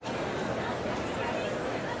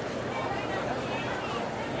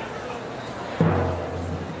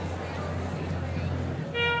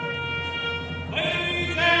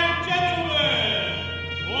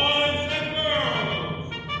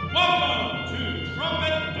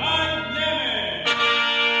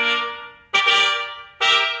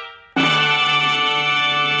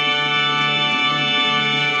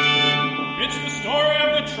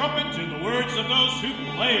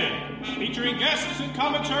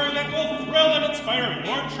adventure that will thrill and inspire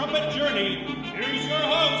your trumpet journey. Here's your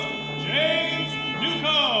host, James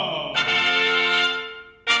Newcomb.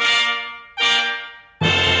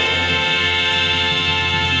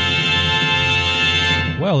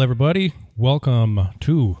 Well, everybody, welcome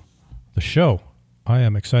to the show. I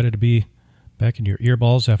am excited to be back in your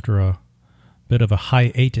earballs after a bit of a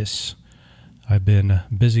hiatus. I've been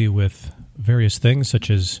busy with various things,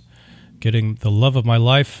 such as getting the love of my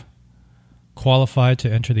life qualified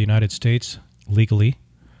to enter the United States legally,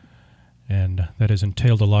 and that has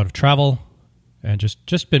entailed a lot of travel and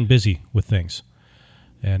just been busy with things.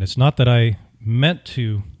 And it's not that I meant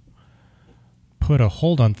to put a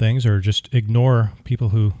hold on things or just ignore people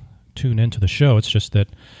who tune into the show. It's just that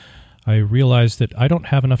I realized that I don't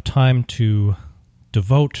have enough time to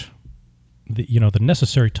devote the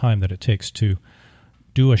necessary time that it takes to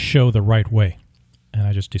do a show the right way. And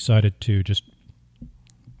I just decided to just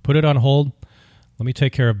put it on hold. Let me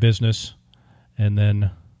take care of business, and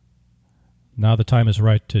then now the time is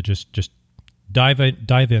right to just dive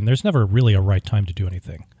in. There's never really a right time to do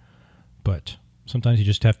anything, but sometimes you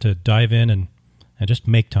just have to dive in and just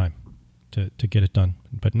make time to get it done.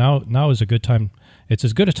 But now is a good time. It's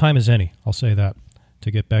as good a time as any, I'll say that,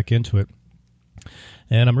 to get back into it.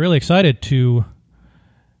 And I'm really excited to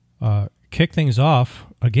kick things off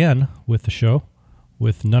again with the show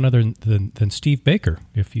with none other than Steve Baker.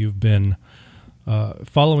 If you've been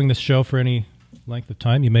following this show for any length of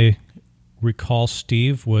time, you may recall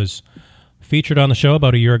Steve was featured on the show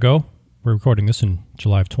about a year ago. We're recording this in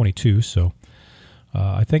July of 22, so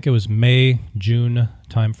I think it was May, June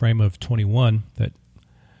timeframe of 21 that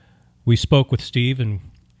we spoke with Steve, and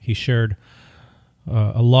he shared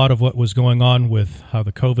a lot of what was going on with how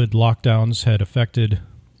the COVID lockdowns had affected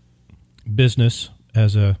business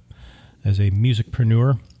as a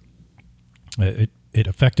musicpreneur. It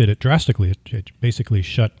affected it drastically. It basically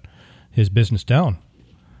shut his business down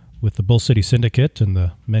with the Bull City Syndicate and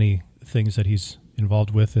the many things that he's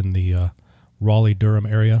involved with in the Raleigh-Durham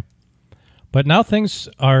area. But now things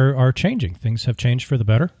are changing. Things have changed for the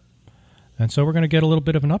better. And so we're going to get a little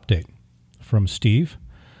bit of an update from Steve.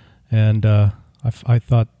 And I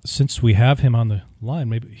thought since we have him on the line,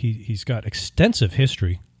 maybe he's got extensive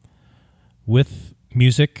history with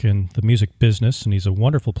music and the music business, and he's a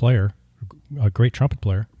wonderful player, a great trumpet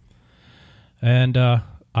player. And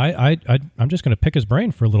I'm just going to pick his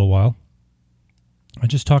brain for a little while and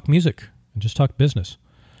just talk music and just talk business.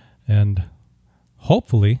 And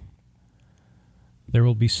hopefully there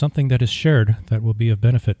will be something that is shared that will be of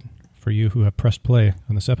benefit for you who have pressed play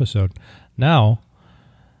on this episode. Now,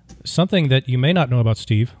 something that you may not know about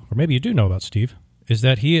Steve, or maybe you do know about Steve, is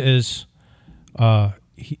that he is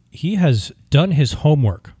he has done his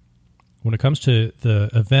homework when it comes to the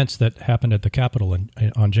events that happened at the Capitol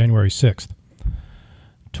on January 6th,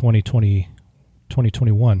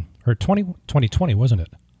 2021, or 2020, wasn't it?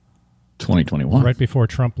 2021. Right before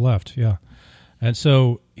Trump left, yeah. And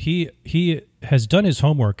so he has done his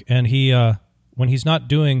homework, and he when he's not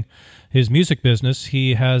doing his music business,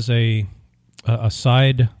 he has a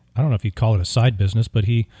side, I don't know if you'd call it a side business, but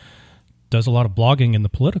he does a lot of blogging in the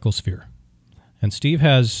political sphere. And Steve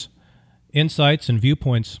has insights and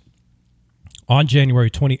viewpoints on January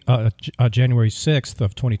 6th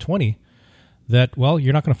of 2020 that, well,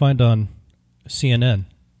 you're not going to find on CNN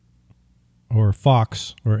or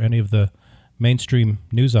Fox or any of the mainstream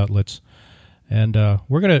news outlets. And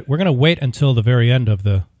we're gonna wait until the very end of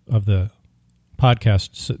the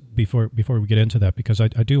podcast before we get into that, because I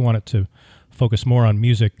do want it to focus more on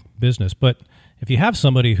music business. But if you have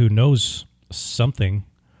somebody who knows something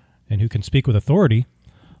and who can speak with authority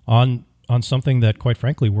on something that, quite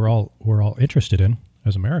frankly, we're all interested in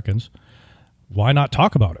as Americans, why not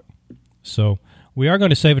talk about it? So we are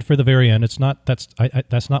going to save it for the very end. That's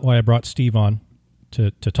not why I brought Steve on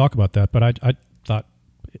to talk about that. But I thought,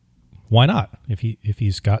 why not? If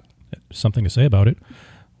he's got something to say about it,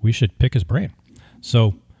 we should pick his brain.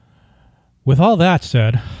 So with all that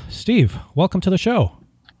said, Steve, welcome to the show.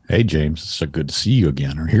 Hey, James. It's so good to see you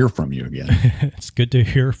again, or hear from you again. It's good to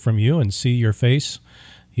hear from you and see your face.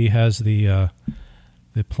 He has the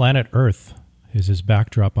planet Earth is his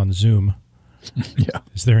backdrop on Zoom. Yeah.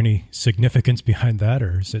 Is there any significance behind that,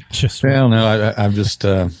 or is it just... Well, no, I'm just,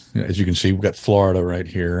 as you can see, we've got Florida right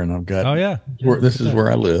here, and I've got... Oh, yeah. This is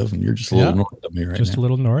where I live, and you're just a little north of me right just now. A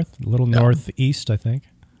little north, northeast, I think.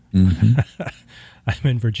 Mm-hmm. I'm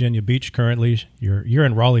in Virginia Beach currently. You're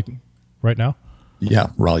in Raleigh right now?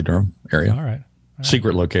 Yeah, Raleigh-Durham area. All right.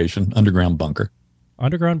 Secret location, underground bunker.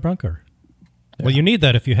 Underground bunker. Yeah. Well, you need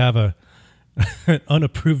that if you have an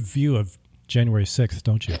unapproved view of January 6th,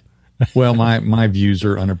 don't you? Well, my views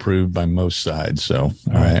are unapproved by most sides, so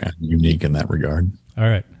I'm unique in that regard. All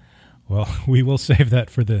right. Well, we will save that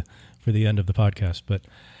for the end of the podcast. But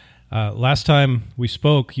last time we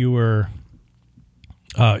spoke, you were,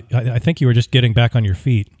 I think you were just getting back on your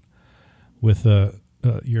feet with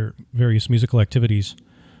your various musical activities.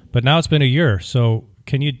 But now it's been a year, so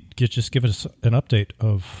can you just give us an update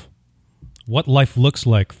of what life looks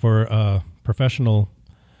like for a professional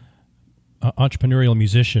entrepreneurial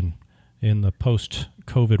musician in the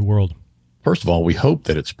post-COVID world? First of all, we hope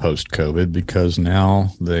that it's post-COVID, because now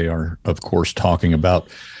they are, of course, talking about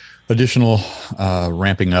additional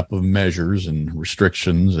ramping up of measures and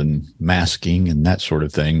restrictions and masking and that sort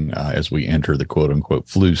of thing as we enter the quote-unquote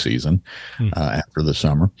flu season after the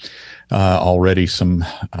summer. Already some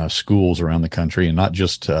schools around the country, and not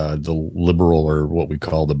just the liberal or what we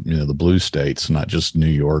call the blue states, not just New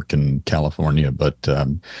York and California, but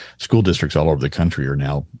school districts all over the country are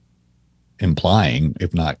now implying,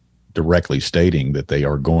 if not directly stating, that they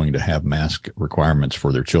are going to have mask requirements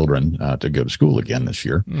for their children to go to school again this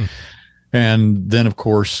year. And then, of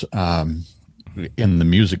course, in the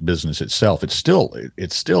music business itself, it's still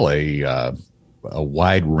a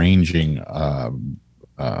wide-ranging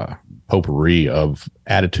potpourri of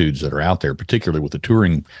attitudes that are out there, particularly with the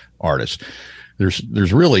touring artists.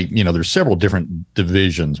 There's really, there's several different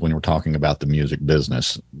divisions when we're talking about the music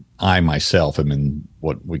business. I myself am in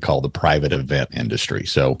what we call the private event industry.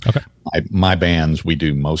 So my bands, we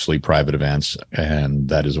do mostly private events, and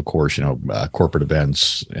that is, of course, corporate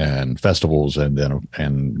events and festivals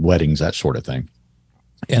and weddings, that sort of thing.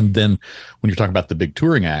 And then when you're talking about the big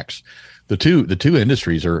touring acts, the two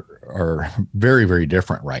industries are very, very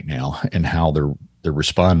different right now in how they're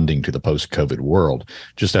responding to the post-COVID world.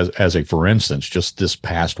 Just as a for instance, just this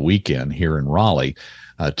past weekend here in Raleigh,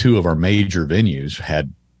 two of our major venues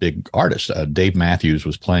had big artists. Dave Matthews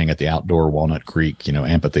was playing at the outdoor Walnut Creek,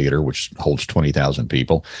 amphitheater, which holds 20,000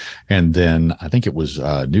 people. And then I think it was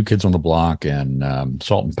New Kids on the Block and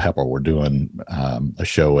Salt and Pepper were doing a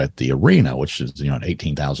show at the arena, which is, an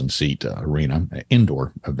 18,000 seat arena,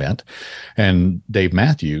 indoor event. And Dave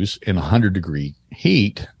Matthews, in 100-degree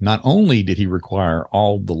heat, not only did he require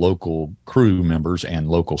all the local crew members and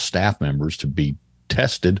local staff members to be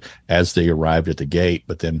tested as they arrived at the gate,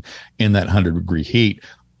 but then in that 100-degree heat,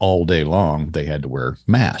 all day long, they had to wear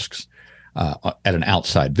masks at an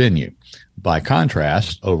outside venue. By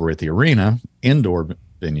contrast, over at the arena, indoor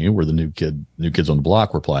venue where the New Kids on the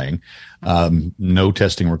Block were playing, no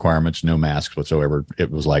testing requirements, no masks whatsoever. It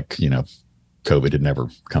was like, COVID had never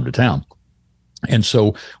come to town. And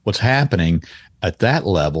so what's happening at that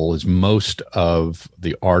level is most of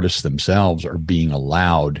the artists themselves are being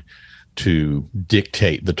allowed to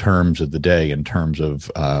dictate the terms of the day in terms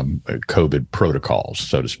of COVID protocols,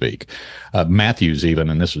 so to speak. Matthews even,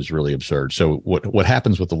 and this was really absurd. So what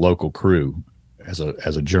happens with the local crew as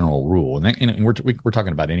a general rule, and we're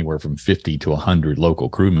talking about anywhere from 50 to 100 local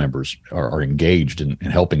crew members are engaged in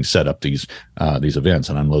helping set up these events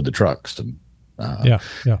and unload the trucks and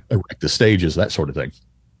erect the stages, that sort of thing.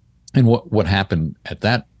 And what happened at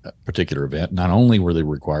that particular event, not only were they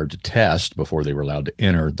required to test before they were allowed to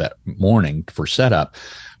enter that morning for setup,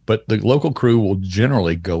 but the local crew will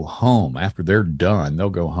generally go home. After they're done, they'll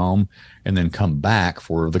go home and then come back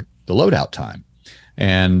for the loadout time.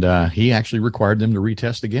 And he actually required them to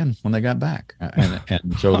retest again when they got back.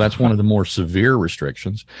 And so that's one of the more severe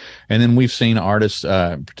restrictions. And then we've seen artists,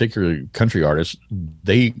 particularly country artists,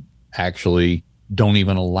 they actually don't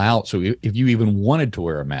even allow. So if you even wanted to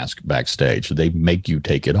wear a mask backstage, they make you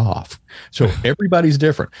take it off. So everybody's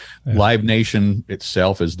different. Yeah. Live Nation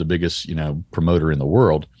itself is the biggest, promoter in the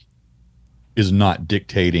world, is not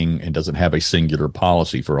dictating and doesn't have a singular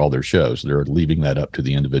policy for all their shows. They're leaving that up to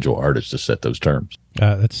the individual artists to set those terms.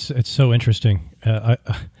 It's so interesting.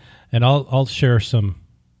 I'll share some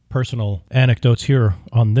personal anecdotes here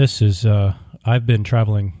on this. I've been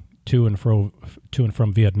traveling to and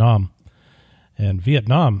from Vietnam. And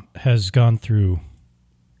Vietnam has gone through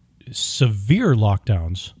severe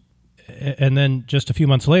lockdowns. And then just a few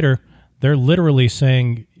months later, they're literally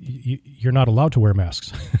saying you're not allowed to wear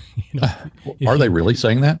masks. Are they really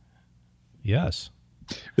saying that? Yes.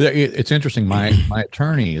 It's interesting. My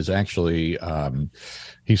attorney is actually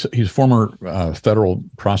he's a former federal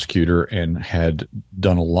prosecutor and had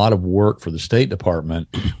done a lot of work for the State Department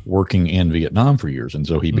working in Vietnam for years. And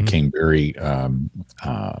so he became very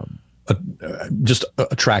just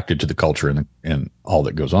attracted to the culture and all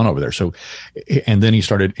that goes on over there. So, and then he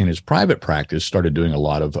started in his private practice, started doing a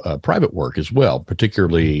lot of private work as well,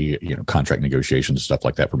 particularly, contract negotiations, stuff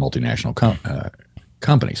like that for multinational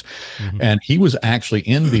companies. And he was actually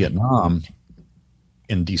in Vietnam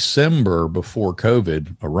in December before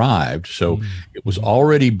COVID arrived. So it was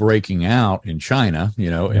already breaking out in China,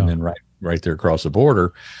 and then right there across the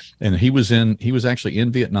border. And he was actually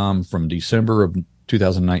in Vietnam from December of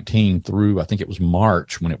 2019 through, I think it was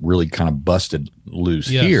March, when it really kind of busted loose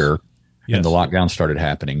here. And the lockdown started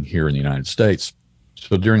happening here in the United States.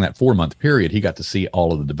 So during that 4-month period, he got to see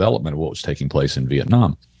all of the development of what was taking place in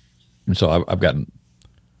Vietnam. And so I've gotten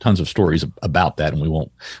tons of stories about that, and we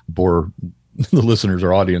won't bore the listeners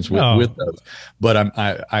or audience with those. But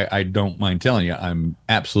I don't mind telling you, I'm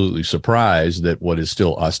absolutely surprised that what is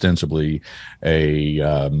still ostensibly a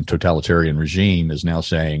totalitarian regime is now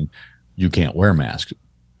saying you can't wear masks.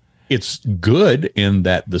 It's good in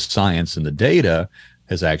that the science and the data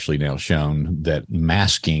has actually now shown that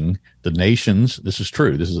masking the nations, this is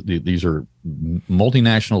true. These are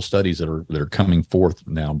multinational studies that are coming forth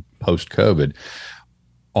now post COVID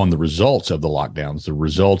on the results of the lockdowns, the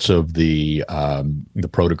results of the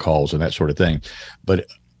protocols and that sort of thing. But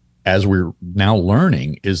as we're now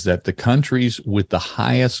learning, is that the countries with the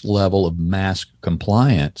highest level of mask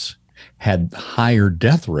compliance had higher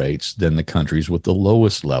death rates than the countries with the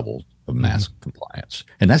lowest level of mask compliance.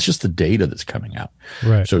 And that's just the data that's coming out.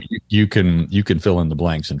 Right. So you can fill in the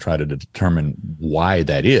blanks and try to determine why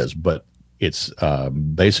that is, but it's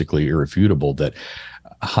basically irrefutable that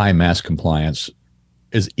high mask compliance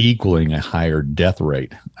is equaling a higher death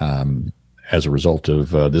rate as a result of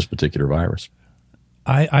this particular virus.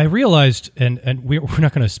 I realized, and we're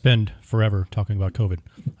not going to spend forever talking about COVID,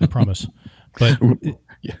 I promise.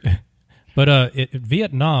 But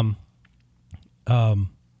Vietnam,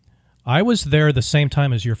 I was there the same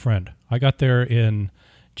time as your friend. I got there in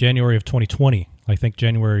January of 2020, I think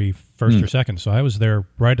January 1st or 2nd. So I was there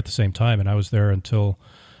right at the same time, and I was there until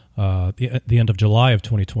the end of July of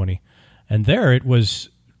 2020. And there it was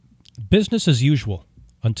business as usual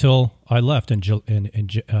until I left in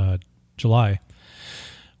July.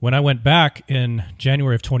 When I went back in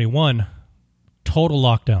January of 21, total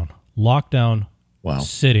lockdown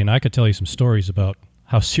city. And I could tell you some stories about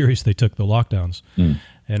how serious they took the lockdowns.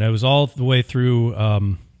 And it was all the way through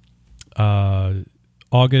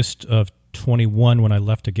August of 21 when I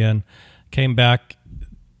left again. Came back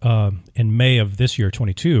in May of this year,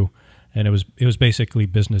 22, and it was basically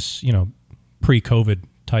business, pre-COVID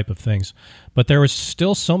type of things. But there was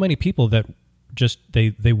still so many people that just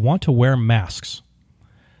they want to wear masks.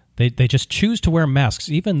 They just choose to wear masks,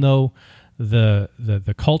 even though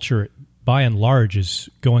the culture by and large is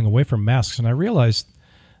going away from masks. And I realized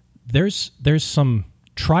there's some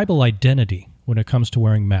tribal identity when it comes to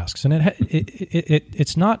wearing masks, and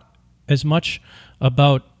it's not as much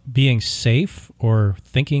about being safe or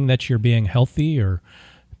thinking that you're being healthy or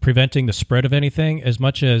preventing the spread of anything, as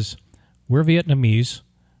much as we're Vietnamese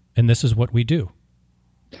and this is what we do.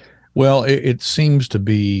 Well, it seems to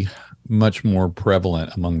be much more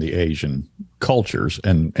prevalent among the Asian cultures,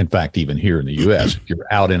 and in fact, even here in the U.S., if you're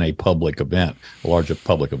out in a public event, a large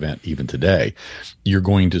public event, even today, you're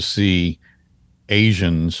going to see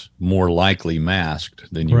Asians more likely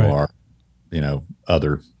masked than you are,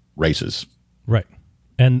 other races. Right.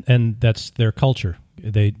 And that's their culture.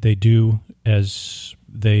 They do as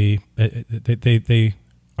they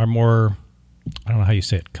are more, I don't know how you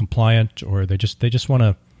say it, compliant, or they just want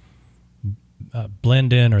to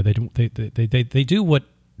blend in, or they do what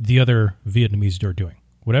the other Vietnamese are doing.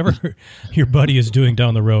 Whatever your buddy is doing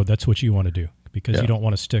down the road, that's what you want to do, because you don't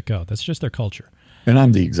want to stick out. That's just their culture. And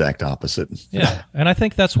I'm the exact opposite. Yeah. And I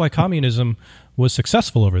think that's why communism was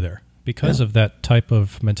successful over there, because of that type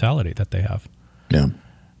of mentality that they have. Yeah.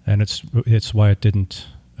 And it's why it didn't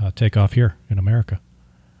take off here in America.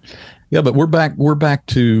 Yeah, but we're back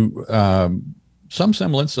to some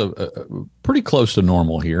semblance of pretty close to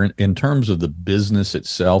normal here in terms of the business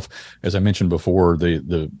itself. As I mentioned before,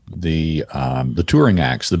 the touring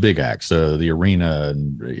acts, the big acts, the arena,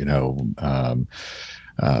 and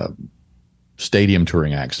stadium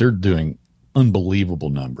touring acts, they're doing unbelievable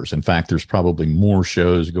numbers. In fact, there's probably more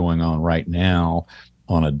shows going on right now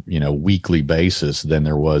on a weekly basis than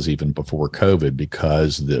there was even before COVID,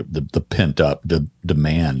 because the pent up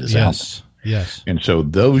demand is out. Yes. And so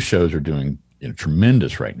those shows are doing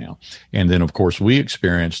tremendous right now. And then of course we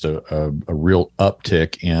experienced a real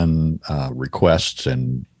uptick in requests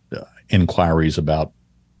and inquiries about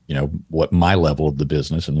what my level of the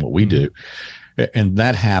business and what we do. And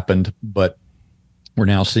that happened, but we're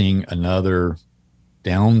now seeing another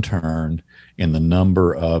downturn in the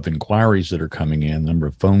number of inquiries that are coming in, the number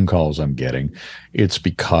of phone calls I'm getting, it's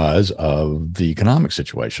because of the economic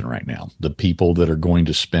situation right now. The people that are going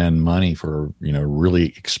to spend money for, really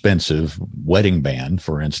expensive wedding band,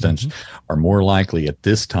 for instance, are more likely at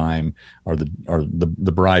this time, or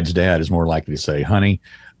the bride's dad is more likely to say, honey,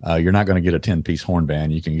 you're not going to get a 10-piece horn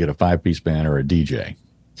band. You can get a 5-piece band or a DJ.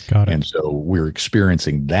 Got it. And so we're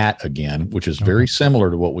experiencing that again, which is very similar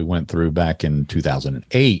to what we went through back in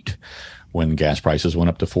 2008 when gas prices went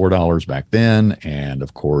up to $4 back then. And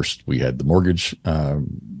of course, we had the mortgage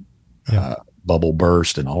bubble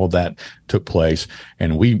burst and all of that took place.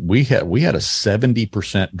 And we had a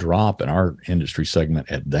 70% drop in our industry segment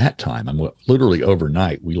at that time. I mean, literally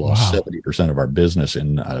overnight, we lost 70% of our business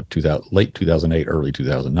in late 2008, early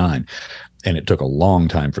 2009. And it took a long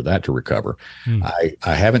time for that to recover.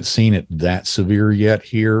 I haven't seen it that severe yet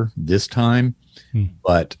here this time,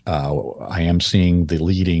 but I am seeing the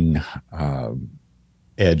leading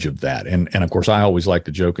edge of that. And of course, I always like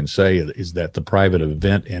to joke and say is that the private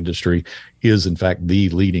event industry is, in fact, the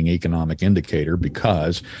leading economic indicator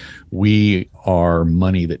because we are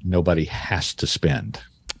money that nobody has to spend.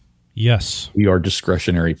 Yes. We are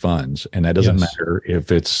discretionary funds. And that doesn't matter if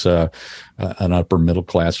it's an upper middle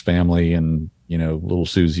class family and, little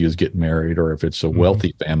Susie is getting married, or if it's a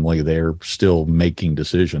wealthy family, they're still making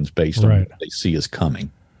decisions based on what they see as coming.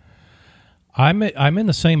 I'm in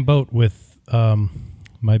the same boat with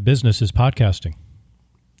my business is podcasting.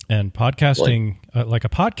 And podcasting, like a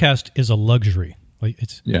podcast is a luxury. Like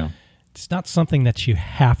it's not something that you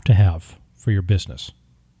have to have for your business.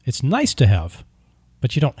 It's nice to have,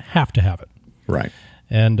 but you don't have to have it. Right.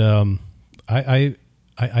 And I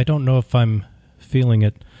don't know if I'm feeling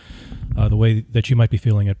it the way that you might be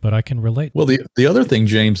feeling it, but I can relate. Well, the other thing,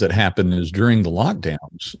 James, that happened is during the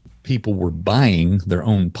lockdowns, people were buying their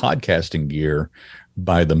own podcasting gear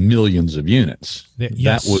by the millions of units.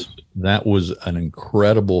 Yes. That was an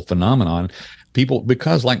incredible phenomenon. People,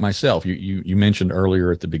 because like myself, you mentioned earlier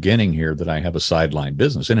at the beginning here that I have a sideline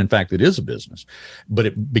business. And in fact, it is a business, but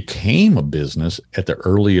it became a business at the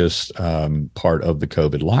earliest part of the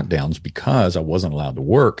COVID lockdowns because I wasn't allowed to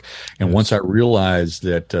work. And once I realized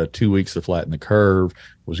that 2 weeks to flatten the curve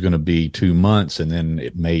was going to be 2 months, and then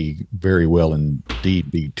it may very well indeed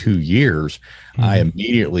be 2 years, I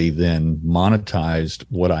immediately then monetized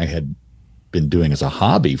what I had been doing as a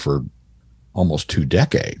hobby for almost 2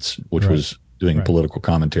 decades, which was doing political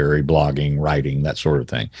commentary, blogging, writing, that sort of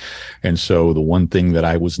thing. And so the one thing that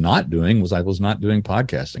I was not doing was I was not doing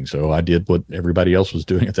podcasting. So I did what everybody else was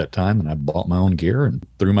doing at that time, and I bought my own gear and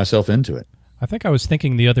threw myself into it. I think I was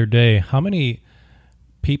thinking the other day, how many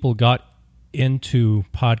people got into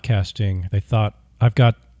podcasting? They thought, I've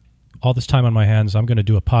got all this time on my hands, I'm going to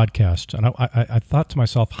do a podcast. And I thought to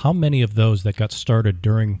myself, how many of those that got started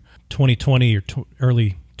during 2020 or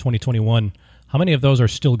early 2021, how many of those are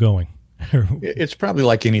still going? It's probably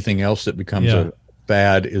like anything else that becomes a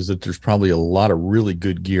fad, is that there's probably a lot of really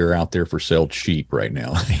good gear out there for sale cheap right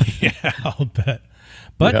now. Yeah, I'll bet.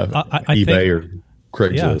 But I eBay think, or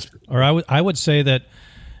Craigslist. Yeah, or I would say that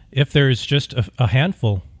if there's just a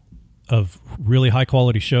handful of really high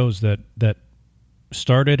quality shows that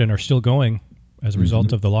started and are still going as a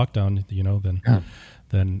result of the lockdown,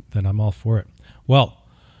 then I'm all for it. Well,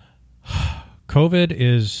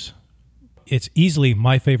 COVID it's easily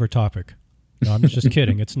my favorite topic. No, I'm just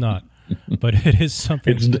kidding. It's not. But it is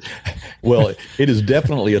something. It is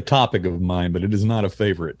definitely a topic of mine, but it is not a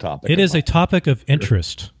favorite topic. It is a topic of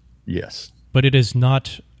interest. Yes. But it is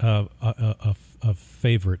not a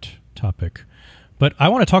favorite topic. But I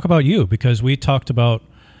want to talk about you because we talked about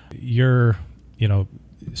your,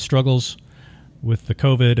 struggles with the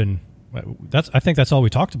COVID, and I think that's all we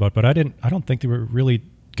talked about. But I don't think that we really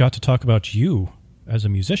got to talk about you as a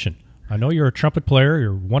musician. I know you're a trumpet player.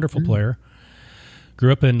 You're a wonderful player.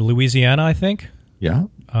 Grew up in Louisiana, I think. Yeah.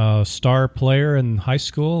 Star player in high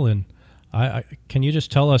school. And can you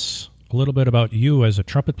just tell us a little bit about you as a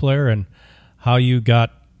trumpet player and how you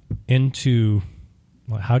got into,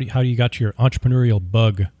 how you got your entrepreneurial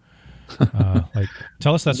bug?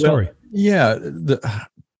 Tell us that story. To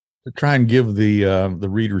try and give the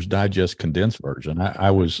Reader's Digest condensed version.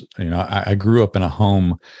 I grew up in a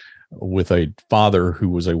home with a father who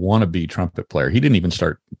was a wannabe trumpet player. He didn't even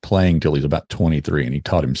start playing till he was about 23, and he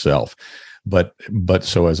taught himself. But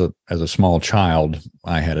so as a small child,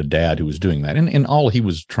 I had a dad who was doing that, and all he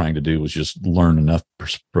was trying to do was just learn enough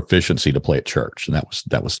proficiency to play at church, and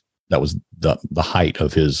that was the height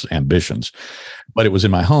of his ambitions. But it was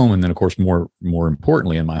in my home, and then of course more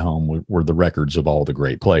importantly in my home were the records of all the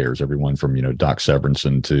great players, everyone from Doc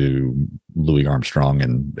Severinsen to Louis Armstrong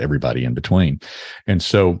and everybody in between. And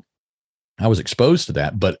so I was exposed to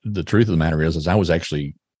that. But the truth of the matter is I was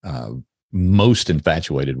actually most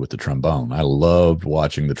infatuated with the trombone. I loved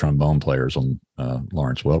watching the trombone players on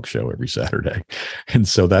Lawrence Welk show every Saturday. And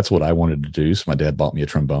so that's what I wanted to do. So my dad bought me a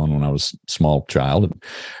trombone when I was a small child.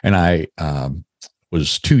 And I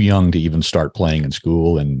was too young to even start playing in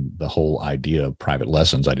school. And the whole idea of private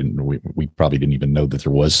lessons, we probably didn't even know that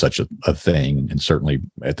there was such a thing. And certainly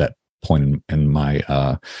at that point in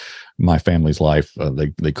my family's life,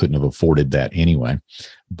 they couldn't have afforded that anyway.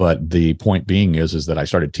 But the point being is that I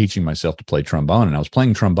started teaching myself to play trombone, and I was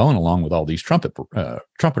playing trombone along with all these trumpet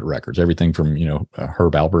records, everything from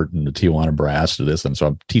Herb Alpert and the Tijuana Brass to this, and so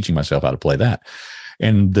I'm teaching myself how to play that.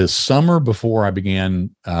 And the summer before I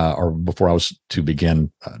began, before I was to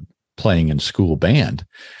begin playing in school band,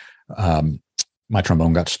 my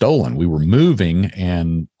trombone got stolen. We were moving,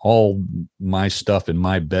 and all my stuff in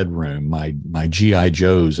my bedroom, my GI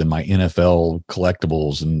Joes and my NFL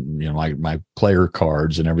collectibles, and my player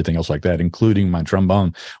cards and everything else like that, including my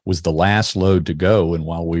trombone, was the last load to go. And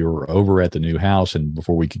while we were over at the new house, and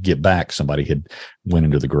before we could get back, somebody had went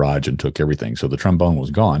into the garage and took everything. So the trombone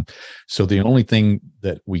was gone. So the only thing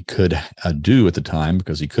that we could do at the time,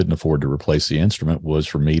 because he couldn't afford to replace the instrument, was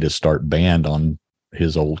for me to start band on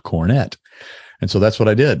his old cornet. And so that's what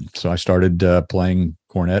I did. So I started playing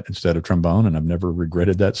cornet instead of trombone, and I've never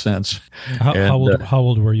regretted that since. How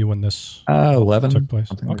old were you when this 11 took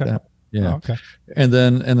place? Okay. Like that. Yeah. Oh, okay. And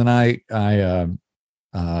then I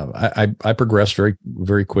progressed very,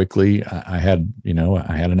 very quickly. I had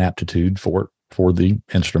an aptitude for the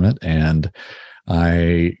instrument, and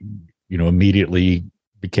I immediately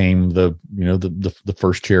became the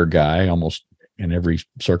first chair guy almost in every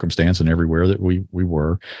circumstance and everywhere that we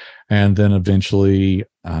were. And then eventually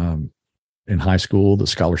in high school, the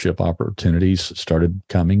scholarship opportunities started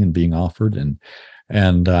coming and being offered.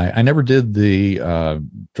 And I never did the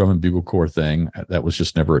drum and bugle corps thing. That was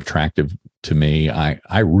just never attractive to me.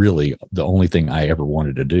 I really, the only thing I ever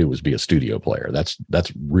wanted to do was be a studio player. That's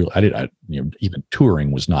real. Even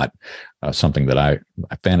touring was not something that I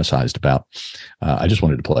fantasized about. I just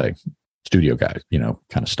wanted to play studio guys, kind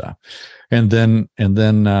of stuff. And then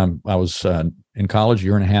I was in college, 1.5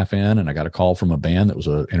 years in, and I got a call from a band that was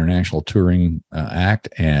an international touring act.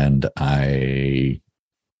 And I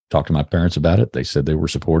talked to my parents about it. They said they were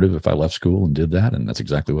supportive if I left school and did that. And that's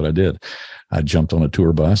exactly what I did. I jumped on a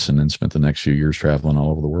tour bus and then spent the next few years traveling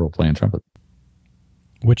all over the world playing trumpet.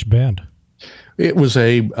 Which band? It was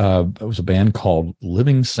a band called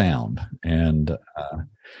Living Sound. And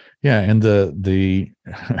and the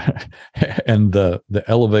and the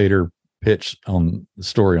elevator pitch on the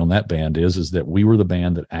story on that band is that we were the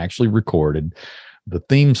band that actually recorded the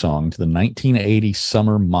theme song to the 1980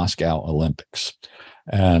 Summer Moscow Olympics.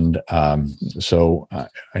 And so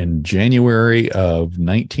in January of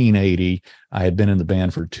 1980, I had been in the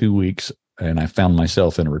band for 2 weeks, and I found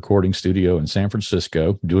myself in a recording studio in San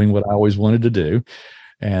Francisco doing what I always wanted to do,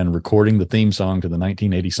 and recording the theme song to the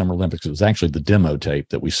 1980 Summer Olympics. It was actually the demo tape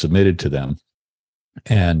that we submitted to them.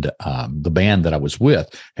 And the band that I was with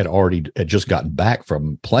had just gotten back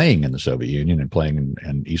from playing in the Soviet Union and playing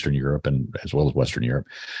in Eastern Europe and as well as Western Europe.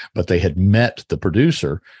 But they had met the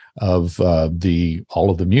producer of all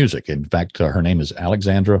of the music. In fact, her name is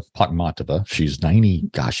Alexandra Pakhmatova. She's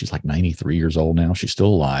she's like 93 years old now. She's still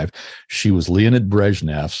alive. She was Leonid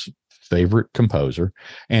Brezhnev's favorite composer,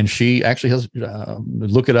 and she actually has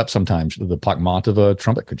look it up sometimes, the Pakhmatova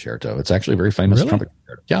trumpet concerto. It's actually a very famous trumpet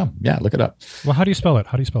concerto. Yeah, look it up. Well, how do you spell it?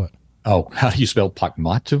 Oh, how do you spell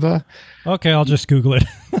Pakhmatova? Okay, I'll just Google it.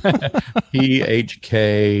 P-A-H-K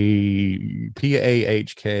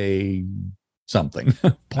something.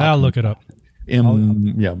 I'll look it up.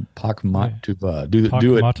 Pakhmatova. Do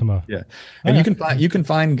it. Yeah, and you can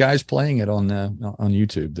find guys playing it on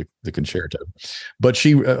YouTube, the concerto. But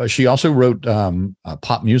she also wrote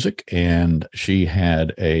pop music, and she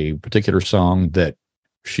had a particular song that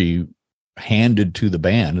she handed to the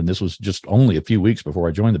band, and this was just only a few weeks before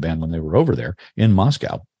I joined the band when they were over there in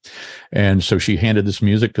Moscow. And so she handed this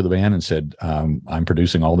music to the band and said, I'm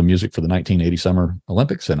producing all the music for the 1980 Summer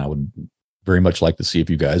Olympics, and I would very much like to see if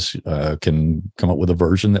you guys can come up with a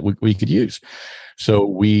version that we could use. So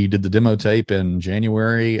we did the demo tape in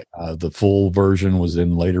January. The full version was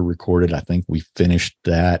then later recorded. I think we finished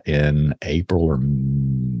that in April or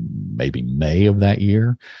maybe May of that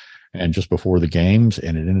year, and just before the games.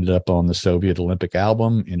 And it ended up on the Soviet Olympic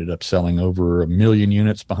album, ended up selling over 1 million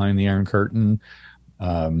units behind the Iron Curtain.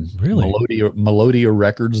 Really? Melodia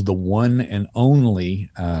Records, the one and only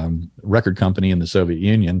record company in the Soviet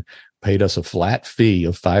Union, paid us a flat fee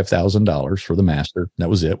of $5,000 for the master. That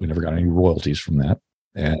was it. We never got any royalties from that.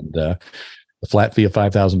 And the flat fee of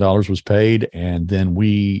 $5,000 was paid. And then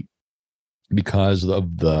because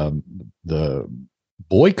of the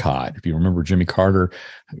boycott, if you remember, Jimmy Carter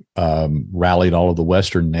rallied all of the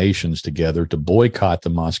Western nations together to boycott the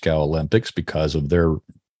Moscow Olympics because of their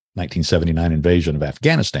 1979 invasion of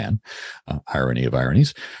Afghanistan, irony of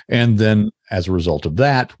ironies. And then as a result of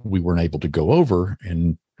that, we weren't able to go over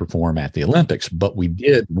and perform at the Olympics. But we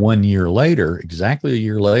did 1 year later, exactly a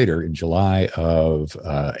year later, in July of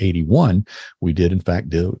 81, we did in fact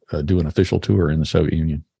do an official tour in the Soviet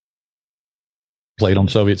Union. Played on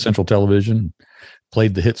Soviet Central Television,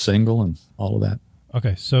 played the hit single and all of that.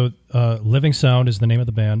 Okay, so Living Sound is the name of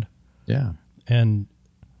the band. Yeah. And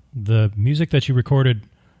the music that you recorded,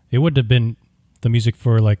 it wouldn't have been the music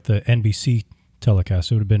for like the NBC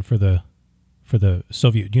telecast. It would have been for the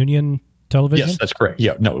Soviet Union television. Yes, that's correct.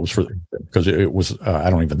 Yeah, no, it was because it was. I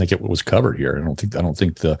don't even think it was covered here. I don't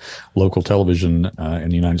think the local television in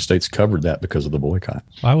the United States covered that because of the boycott.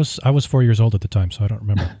 I was 4 years old at the time, so I don't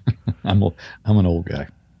remember. I'm an old guy.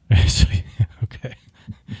 Okay,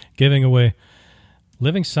 giving away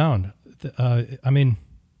Living Sound. I mean,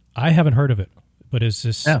 I haven't heard of it. But is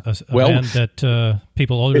this a band that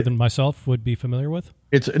people older than myself would be familiar with?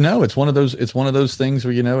 It's one of those things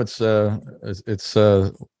where it's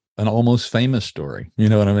an almost famous story. You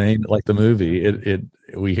know what I mean? Like the movie.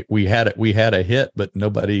 We had a hit, but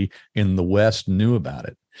nobody in the West knew about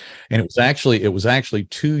it. And it was actually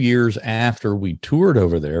 2 years after we toured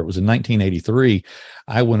over there. It was in 1983.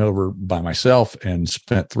 I went over by myself and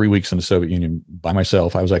spent 3 weeks in the Soviet Union by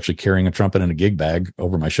myself. I was actually carrying a trumpet and a gig bag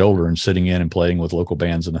over my shoulder and sitting in and playing with local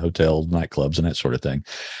bands in the hotels, nightclubs, and that sort of thing.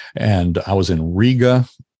 And I was in Riga,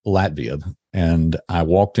 Latvia, and I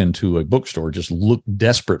walked into a bookstore, just looked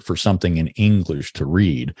desperate for something in English to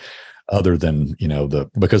read, other than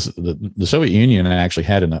because the Soviet Union actually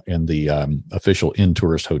had in the official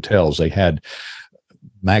in-tourist hotels, they had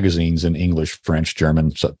magazines in English, French,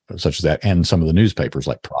 German, such as that, and some of the newspapers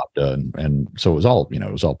like Pravda, and so it was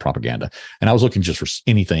all propaganda. And I was looking just for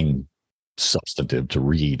anything substantive to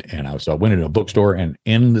read, and so I went into a bookstore, and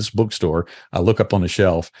in this bookstore, I look up on the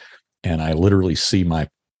shelf, and I literally see my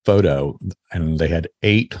photo, and they had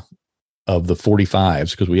 8 of the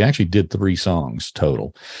 45s, because we actually did 3 songs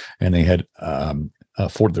total, and they had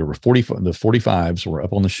there were 40. The 45s were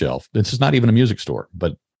up on the shelf. This is not even a music store,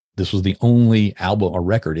 but this was the only album or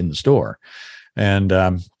record in the store, and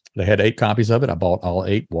they had 8 copies of it. I bought all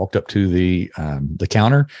 8, walked up to the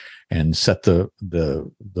counter, and set the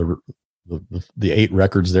 8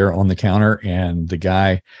 records there on the counter. And the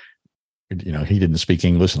guy, he didn't speak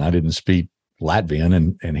English, and I didn't speak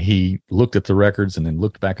Latvian, and he looked at the records and then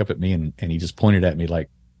looked back up at me, and he just pointed at me like,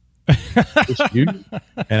 "It's you?"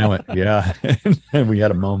 And I went, "Yeah." And we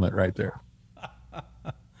had a moment right there.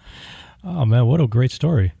 Oh man, what a great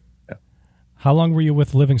story. Yeah. How long were you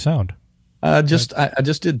with Living Sound? I just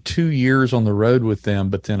did 2 years on the road with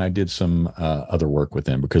them, but then I did some other work with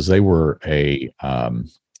them because they were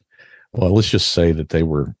let's just say that they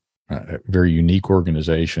were a very unique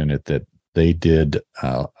organization that they did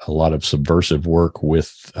a lot of subversive work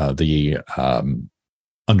with the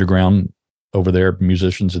underground over there,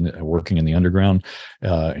 musicians working in the underground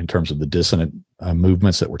in terms of the dissident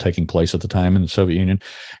movements that were taking place at the time in the Soviet Union.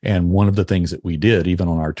 And one of the things that we did, even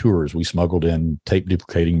on our tours, we smuggled in tape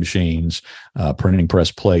duplicating machines, printing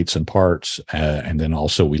press plates and parts, and then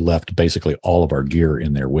also we left basically all of our gear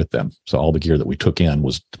in there with them. So all the gear that we took in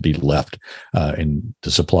was to be left and to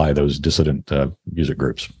supply those dissident music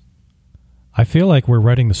groups. I feel like we're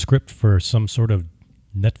writing the script for some sort of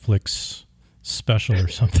Netflix special or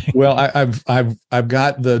something. Well, I've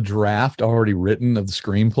got the draft already written of the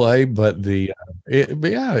screenplay, but to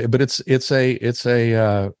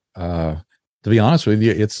be honest with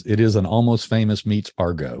you, it is an Almost Famous meets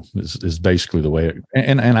Argo is basically the way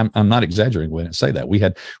and I'm not exaggerating when I say that. We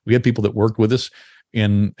had people that worked with us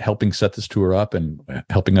in helping set this tour up and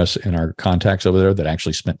helping us in our contacts over there that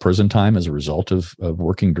actually spent prison time as a result of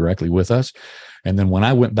working directly with us. And then when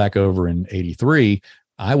I went back over in 83,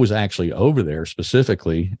 I was actually over there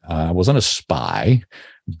specifically. I wasn't a spy,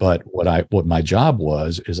 but what my job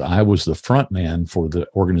was is I was the front man for the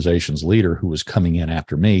organization's leader who was coming in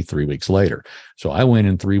after me 3 weeks later. So I went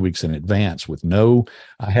in 3 weeks in advance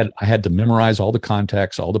I had to memorize all the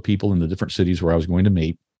contacts, all the people in the different cities where I was going to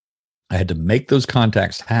meet. I had to make those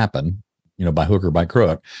contacts happen, by hook or by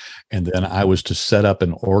crook. And then I was to set up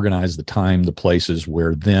and organize the time, the places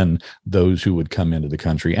where then those who would come into the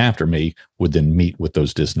country after me would then meet with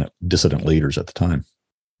those dissident leaders at the time.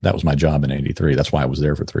 That was my job in 83. That's why I was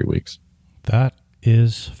there for 3 weeks. That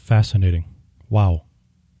is fascinating. Wow.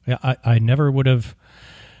 I never would have,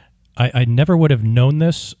 I never would have known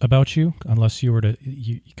this about you unless you were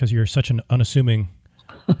because you're such an unassuming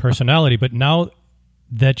personality. But now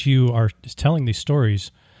that you are telling these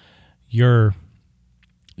stories, your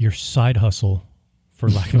side hustle, for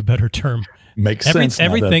lack of a better term, makes sense.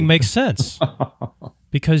 Everything makes sense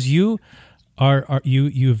because you've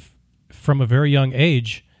from a very young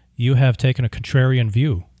age, you have taken a contrarian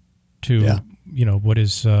view to what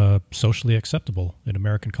is socially acceptable in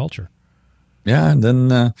American culture. Yeah, and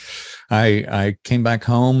then I came back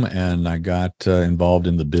home and I got involved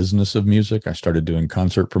in the business of music. I started doing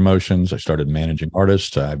concert promotions. I started managing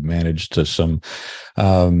artists. I managed some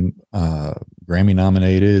Grammy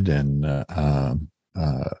nominated and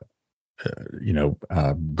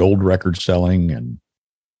gold record selling and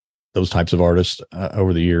those types of artists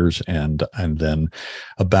over the years. And then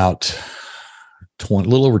about a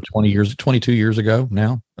little over 20 years, 22 years ago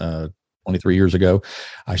now, 23 years ago,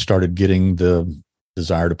 I started getting the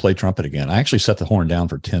desire to play trumpet again. I actually set the horn down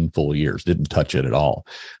for 10 full years, didn't touch it at all.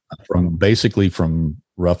 From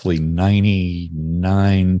roughly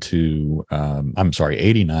 89 to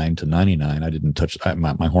 99, I didn't touch,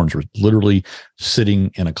 my horns were literally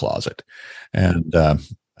sitting in a closet. And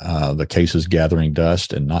the cases gathering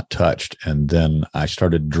dust and not touched. And then I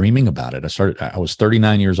started dreaming about it. I was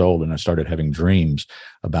 39 years old and I started having dreams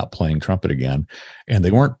about playing trumpet again. And they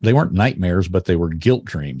weren't nightmares, but they were guilt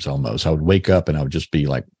dreams almost. I would wake up and I would just be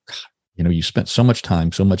like, you spent so much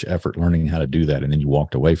time, so much effort learning how to do that. And then you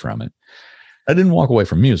walked away from it. I didn't walk away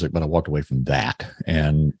from music, but I walked away from that.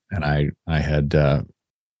 And I had,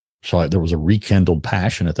 there was a rekindled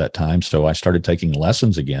passion at that time. So I started taking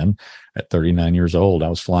lessons again at 39 years old. I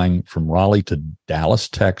was flying from Raleigh to Dallas,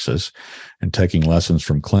 Texas, and taking lessons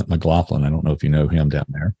from Clint McLaughlin. I don't know if you know him down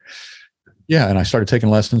there. Yeah, and I started taking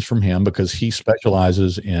lessons from him because he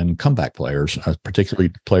specializes in comeback players,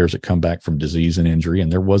 particularly players that come back from disease and injury.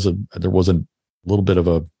 And there was a little bit of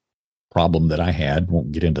a problem that I had.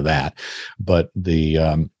 Won't get into that, but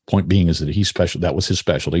the point being is that that was his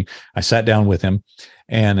specialty. I sat down with him,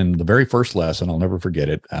 and in the very first lesson, I'll never forget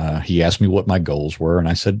it. He asked me what my goals were, and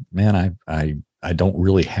I said, "Man, I don't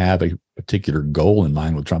really have a particular goal in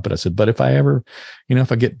mind with trumpet." I said, "But if I ever,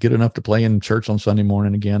 if I get enough to play in church on Sunday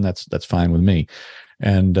morning again, that's fine with me."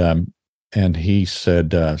 And he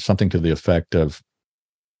said something to the effect of,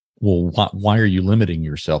 "Well, why are you limiting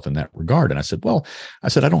yourself in that regard?" And I said,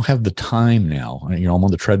 I don't have the time now. I'm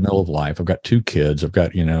on the treadmill of life. I've got 2 kids. I've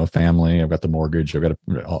got, a family. I've got the mortgage. I've got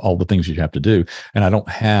all the things you have to do. And I don't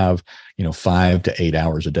have, 5 to 8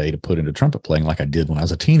 hours a day to put into trumpet playing like I did when I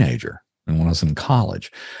was a teenager and when I was in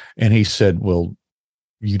college. And he said, "Well,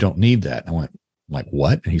 you don't need that." And I went, "Like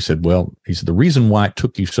what?" And he said, the reason why it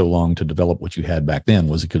took you so long to develop what you had back then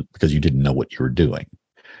was because you didn't know what you were doing.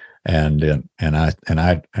 And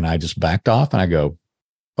I just backed off and I go,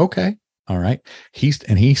 "Okay, all right." He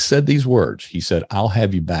said these words. He said, "I'll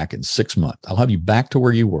have you back in 6 months. I'll have you back to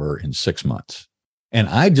where you were in 6 months." And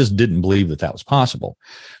I just didn't believe that was possible.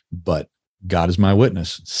 But God is my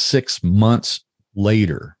witness. 6 months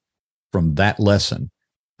later from that lesson,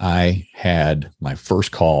 I had my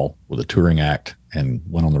first call with a touring act and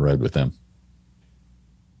went on the road with them.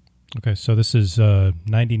 Okay, so this is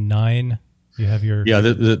 99. You have your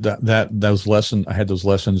those lessons. I had those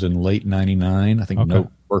lessons in late 99. I think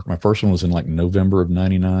my first one was in like November of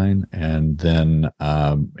 99, and then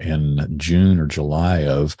in June or July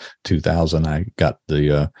of 2000, I got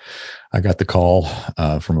the call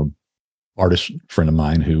from an artist friend of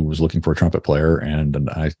mine who was looking for a trumpet player, and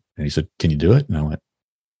he said, "Can you do it?" And I went,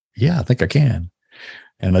 "Yeah, I think I can."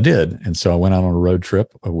 And I did. And so I went out on a road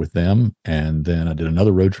trip with them, and then I did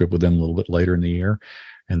another road trip with them a little bit later in the year.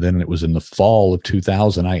 And then it was in the fall of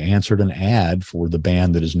 2000, I answered an ad for the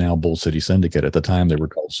band that is now Bull City Syndicate. At the time, they were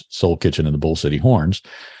called Soul Kitchen and the Bull City Horns.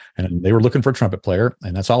 And they were looking for a trumpet player.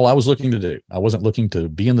 And that's all I was looking to do. I wasn't looking to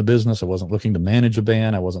be in the business. I wasn't looking to manage a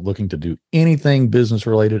band. I wasn't looking to do anything business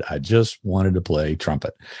related. I just wanted to play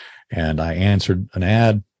trumpet. And I answered an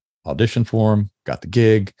ad, auditioned for them, got the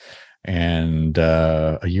gig. And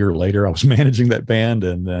a year later, I was managing that band.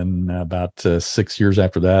 And then about 6 years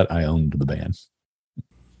after that, I owned the band.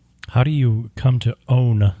 How do you come to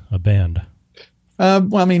own a band? When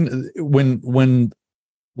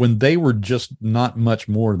they were just not much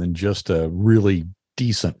more than just a really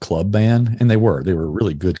decent club band, and they were a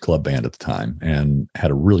really good club band at the time and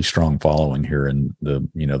had a really strong following here in the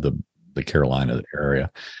the Carolina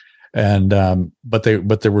area. And but they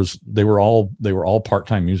were all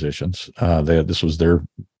part-time musicians. This was their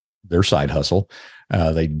side hustle.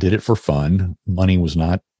 They did it for fun. Money was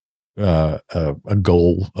not a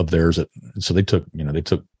goal of theirs. So they took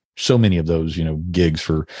so many of those, gigs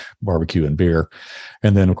for barbecue and beer.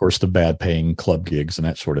 And then of course the bad paying club gigs and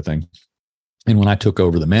that sort of thing. And when I took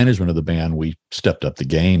over the management of the band, we stepped up the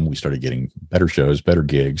game. We started getting better shows, better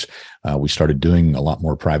gigs. We started doing a lot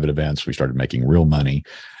more private events. We started making real money.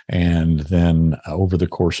 And then over the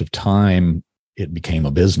course of time, it became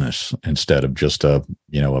a business instead of just a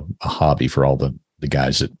hobby for all the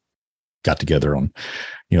guys that got together on,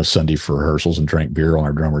 Sunday for rehearsals and drank beer on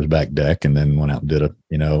our drummer's back deck, and then went out and did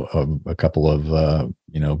a couple of,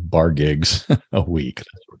 bar gigs a week,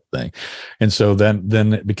 that sort of thing. And so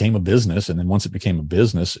then it became a business. And then once it became a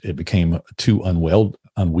business, it became too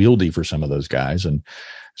unwieldy for some of those guys. And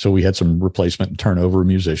so we had some replacement and turnover of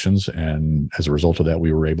musicians. And as a result of that,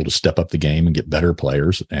 we were able to step up the game and get better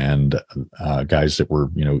players and guys that were,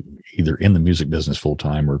 either in the music business full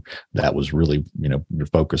time, or that was really, your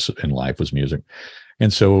focus in life was music.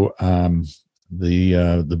 And so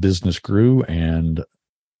the business grew, and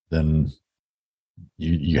then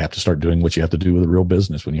you have to start doing what you have to do with a real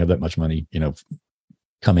business. When you have that much money,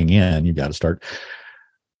 coming in, you've got to start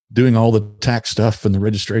doing all the tax stuff and the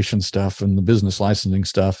registration stuff and the business licensing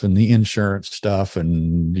stuff and the insurance stuff.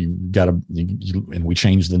 And and we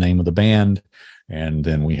changed the name of the band, and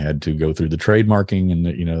then we had to go through the trademarking, and,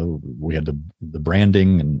 we had the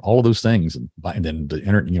branding and all of those things. And then the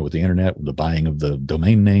internet, with the internet, the buying of the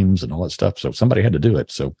domain names and all that stuff. So somebody had to do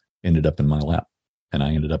it. So ended up in my lap, and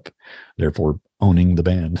I ended up therefore owning the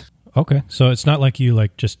band. Okay. So it's not like you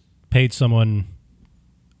just paid someone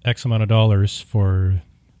X amount of dollars for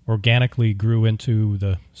organically grew into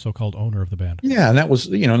the so-called owner of the band. Yeah, and that was,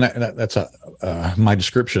 that's my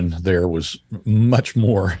description there was much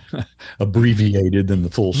more abbreviated than the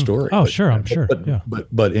full story. Oh, sure, I'm sure.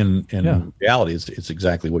 But in reality, it's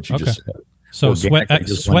exactly what you just said. So sweat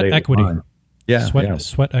equity.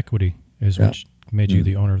 Sweat equity is what made you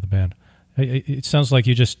the owner of the band. It sounds like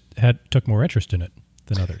you just took more interest in it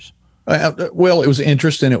than others. Well, it was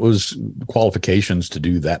interest, and it was qualifications to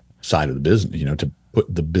do that side of the business, to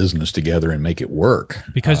put the business together and make it work.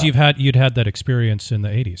 Because you'd had that experience in the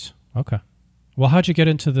 80s. Okay. Well, how'd you get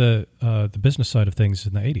into the business side of things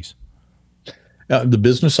in the 80s? The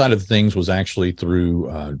business side of things was actually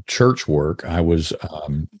through church work. I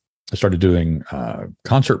started doing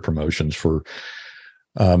concert promotions for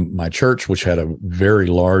my church, which had a very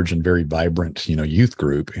large and very vibrant, youth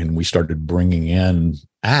group. And we started bringing in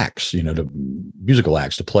acts, musical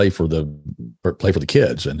acts to play for the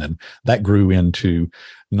kids. And then that grew into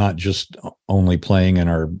not just only playing in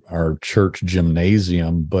our church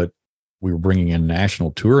gymnasium, but we were bringing in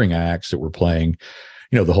national touring acts that were playing,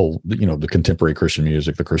 the whole, the contemporary Christian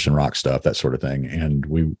music, the Christian rock stuff, that sort of thing. And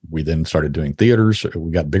we then started doing theaters.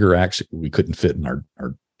 We got bigger acts we couldn't fit in our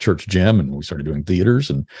church gym, and we started doing theaters,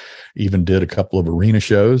 and even did a couple of arena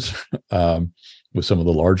shows with some of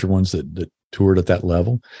the larger ones that toured at that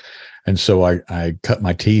level. And so I cut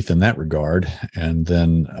my teeth in that regard. And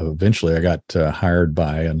then eventually I got hired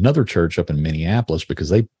by another church up in Minneapolis, because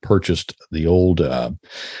they purchased the old, what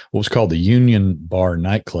was called the Union Bar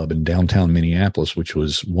nightclub in downtown Minneapolis, which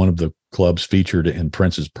was one of the clubs featured in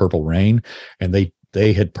Prince's Purple Rain. And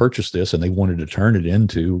they had purchased this, and they wanted to turn it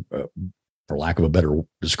into, for lack of a better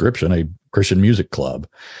description, a Christian music club.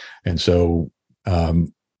 And so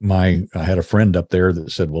I had a friend up there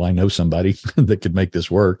that said, well, I know somebody that could make this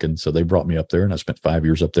work. And so they brought me up there, and I spent 5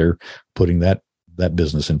 years up there putting that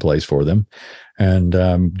business in place for them. And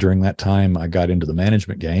during that time, I got into the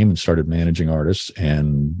management game and started managing artists,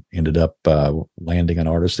 and ended up landing an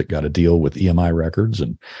artist that got a deal with EMI Records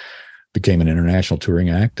and became an international touring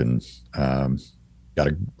act, and got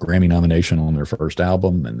a Grammy nomination on their first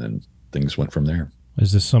album. And then things went from there.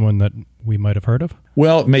 Is this someone that we might have heard of?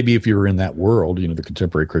 Well, maybe if you were in that world, the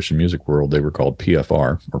contemporary Christian music world, they were called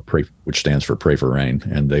PFR, which stands for Pray for Rain,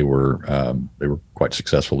 and they were quite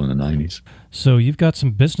successful in the 90s. So you've got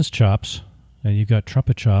some business chops, and you've got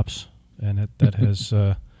trumpet chops, and that has,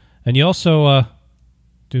 and you also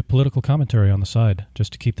do political commentary on the side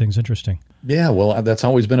just to keep things interesting. Yeah, well, that's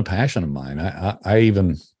always been a passion of mine. I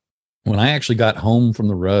even, when I actually got home from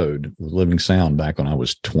the road with Living Sound back when I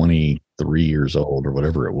was 23 years old or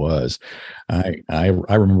whatever it was, I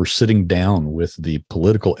remember sitting down with the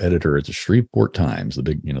political editor at the Shreveport Times, the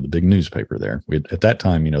big newspaper there. At that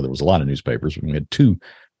time, there was a lot of newspapers. We had two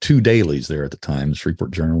dailies there at the time, the Shreveport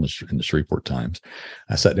Journal and the Shreveport Times.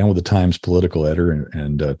 I sat down with the Times political editor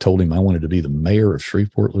and told him I wanted to be the mayor of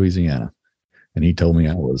Shreveport, Louisiana. And he told me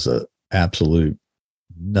I was absolute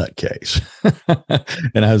nutcase.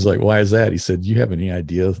 And I was like, why is that? He said, you have any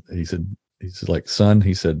idea? He's like, son,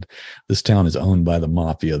 he said, this town is owned by the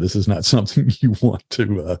mafia. This is not something you want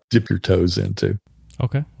to dip your toes into.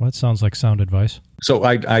 Okay. Well, that sounds like sound advice. So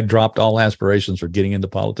I dropped all aspirations for getting into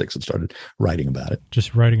politics and started writing about it.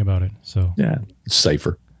 Just writing about it. So yeah, it's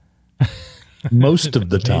safer. Most of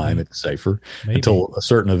the time it's safer until a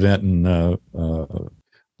certain event in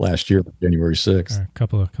last year, January 6th. A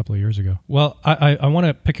couple of years ago. Well, I want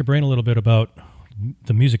to pick your brain a little bit about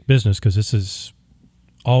the music business, because this is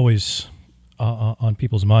always on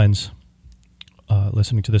people's minds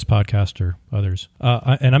listening to this podcast or others.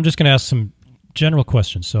 And I'm just going to ask some general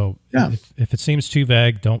questions. So if it seems too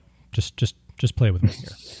vague, don't just play with me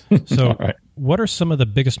here. So right. What are some of the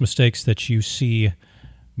biggest mistakes that you see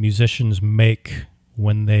musicians make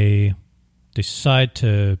when they decide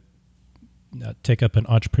to take up an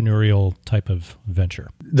entrepreneurial type of venture?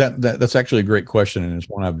 That's actually a great question, and it's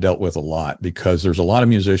one I've dealt with a lot, because there's a lot of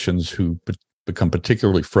musicians who become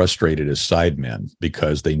particularly frustrated as sidemen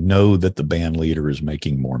because they know that the band leader is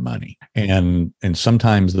making more money, and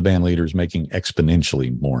sometimes the band leader is making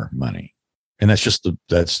exponentially more money, and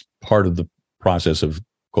that's part of the process of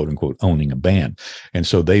quote unquote owning a band. And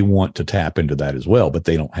so they want to tap into that as well, but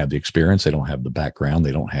they don't have the experience. They don't have the background.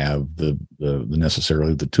 They don't have the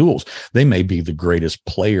necessarily the tools. They may be the greatest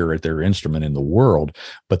player at their instrument in the world,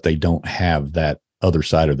 but they don't have that other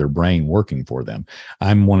side of their brain working for them.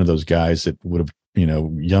 I'm one of those guys that would have,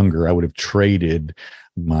 younger, I would have traded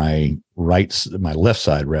my left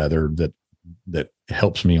side rather, that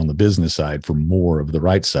helps me on the business side for more of the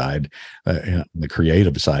right side, the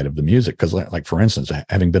creative side of the music. Because like, for instance,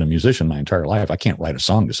 having been a musician my entire life, I can't write a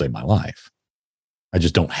song to save my life. I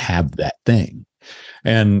just don't have that thing.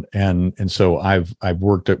 And so I've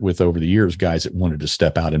worked with over the years, guys that wanted to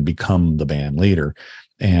step out and become the band leader.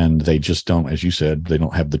 And they just don't, as you said, they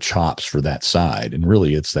don't have the chops for that side. And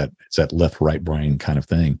really it's that left, right brain kind of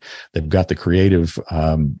thing. They've got the creative,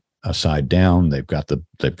 side down. They've got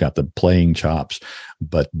the playing chops,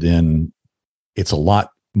 but then it's a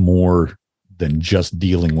lot more than just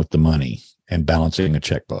dealing with the money and balancing a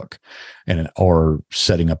checkbook or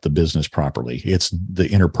setting up the business properly. It's the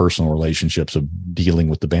interpersonal relationships of dealing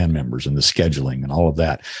with the band members and the scheduling and all of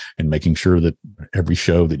that, and making sure that every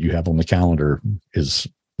show that you have on the calendar is,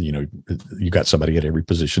 you got somebody at every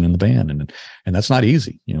position in the band, and that's not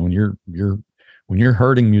easy. When you're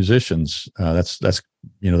hurting musicians, that's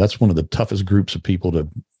one of the toughest groups of people to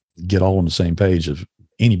get all on the same page of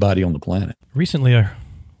anybody on the planet. Recently, I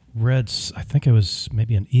read, I think it was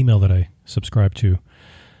maybe an email that I subscribed to.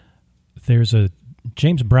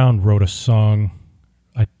 James Brown wrote a song,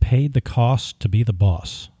 "I Paid the Cost to Be the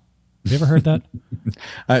Boss." Have you ever heard that?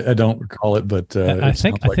 I don't recall it, but I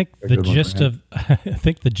think the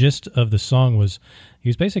gist of the song was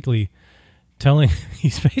he's basically telling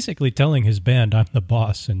his band, "I'm the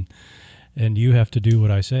boss, and you have to do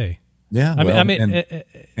what I say." Yeah,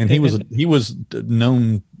 he was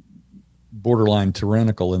known borderline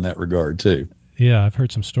tyrannical in that regard too. Yeah, I've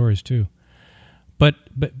heard some stories too. But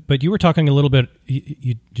you were talking a little bit.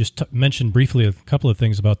 You just mentioned briefly a couple of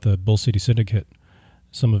things about the Bull City Syndicate,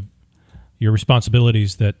 some of your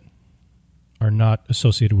responsibilities that are not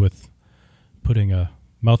associated with putting a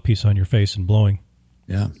mouthpiece on your face and blowing.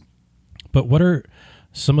 Yeah. But what are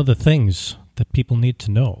some of the things that people need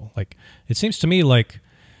to know? Like, it seems to me like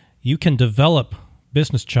you can develop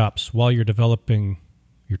business chops while you're developing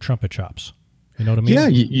your trumpet chops. You know what I mean? Yeah,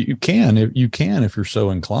 you can. You can if you're so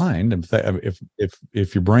inclined.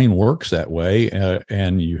 If your brain works that way,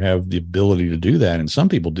 and you have the ability to do that, and some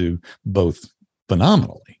people do both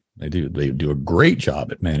phenomenally. They do a great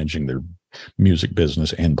job at managing their music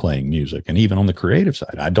business and playing music, and even on the creative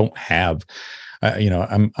side. I don't have.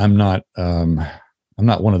 I'm not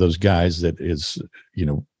one of those guys that is,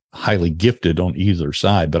 highly gifted on either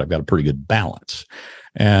side, but I've got a pretty good balance.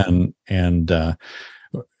 And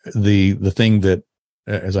the thing that,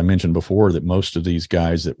 as I mentioned before, that most of these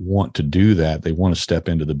guys that want to do that, they want to step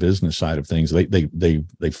into the business side of things.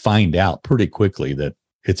 They find out pretty quickly that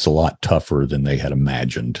it's a lot tougher than they had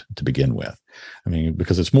imagined to begin with. I mean,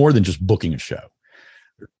 because it's more than just booking a show.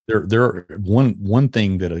 There are one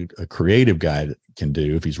thing that a creative guy can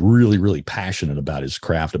do, if he's really, really passionate about his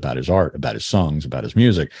craft, about his art, about his songs, about his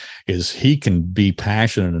music, is he can be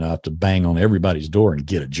passionate enough to bang on everybody's door and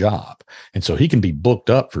get a job. And so he can be booked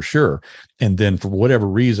up for sure. And then for whatever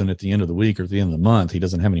reason, at the end of the week or at the end of the month, he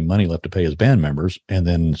doesn't have any money left to pay his band members. And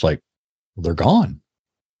then it's like, well, they're gone.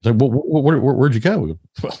 It's like, well, where'd you go?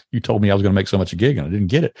 Well, you told me I was going to make so much a gig and I didn't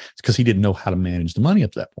get it. It's because he didn't know how to manage the money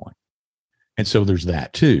up to that point. And so there's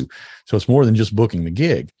that too. So it's more than just booking the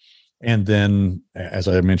gig. And then, as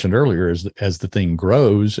I mentioned earlier, as the thing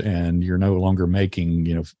grows and you're no longer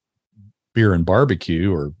making, beer and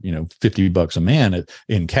barbecue or, $50 a man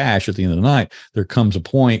in cash at the end of the night, there comes a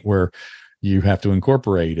point where you have to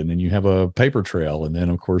incorporate, and then you have a paper trail. And then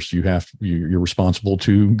of course you're responsible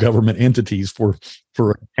to government entities for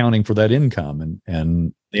accounting for that income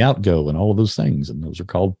and the outgo and all of those things. And those are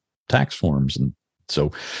called tax forms. And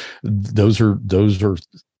so those are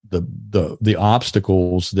the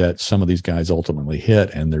obstacles that some of these guys ultimately hit,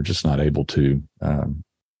 and they're just not able to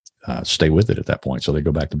stay with it at that point. So they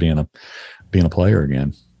go back to being a player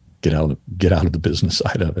again, get out of the business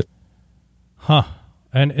side of it. Huh.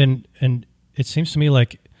 And it seems to me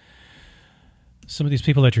like some of these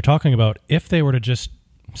people that you're talking about, if they were to just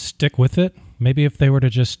stick with it, maybe if they were to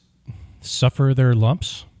just suffer their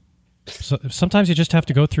lumps, so sometimes you just have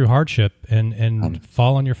to go through hardship and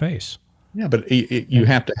fall on your face. Yeah, but you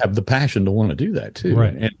have to have the passion to want to do that too,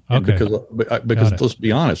 right? And because let's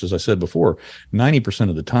be honest, as I said before, 90%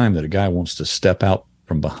 of the time that a guy wants to step out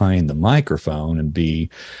from behind the microphone and be,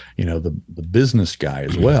 the business guy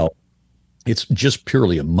as well, it's just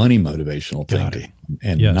purely a money motivational thing,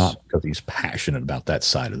 not because he's passionate about that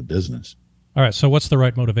side of the business. All right, so what's the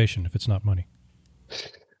right motivation if it's not money?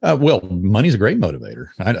 Well, money's a great motivator.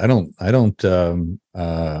 I don't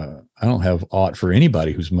have aught for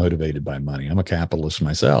anybody who's motivated by money. I'm a capitalist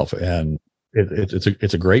myself, and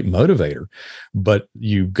it's a great motivator. But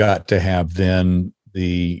you've got to have then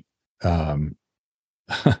the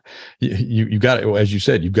you got to, as you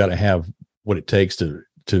said, you've got to have what it takes to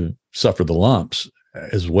suffer the lumps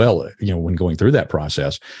as well, when going through that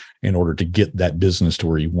process in order to get that business to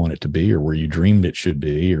where you want it to be or where you dreamed it should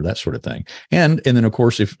be or that sort of thing. And then of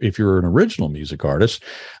course, if you're an original music artist,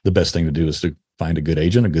 the best thing to do is to find a good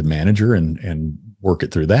agent, a good manager, and work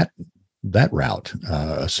it through that route,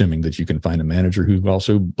 assuming that you can find a manager who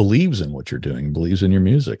also believes in what you're doing, believes in your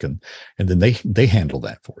music, and then they handle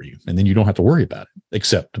that for you. And then you don't have to worry about it,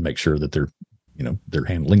 except to make sure that they're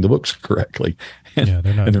handling the books correctly, and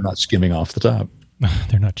they're not skimming off the top.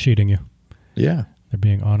 They're not cheating you. Yeah, they're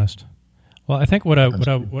being honest. Well, I think what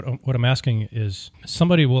I'm asking is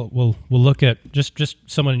somebody will look at just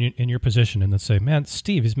someone in your position and then say, "Man,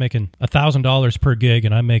 Steve is making $1,000 per gig,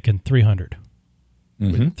 and I'm making $300.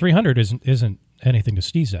 Mm-hmm. $300 isn't anything to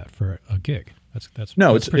sneeze at for a gig. That's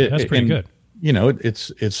pretty good.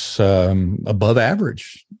 It's above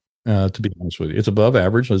average. To be honest with you, it's above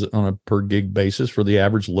average on a per gig basis for the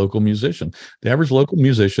average local musician. The average local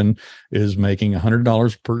musician is making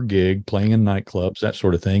 $100 per gig, playing in nightclubs, that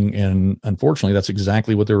sort of thing. And unfortunately, that's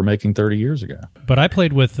exactly what they were making 30 years ago. But I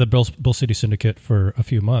played with the Bull City Syndicate for a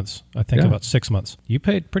few months. I think about 6 months. You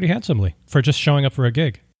paid pretty handsomely for just showing up for a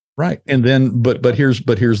gig. Right. And then, but here's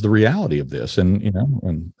the reality of this. And,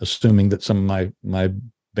 and assuming that some of my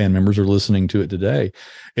band members are listening to it today,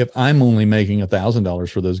 if I'm only making $1,000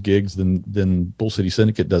 for those gigs, then Bull City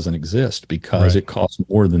Syndicate doesn't exist because it costs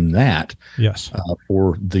more than that. Yes.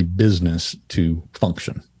 For the business to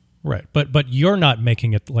function. Right. But you're not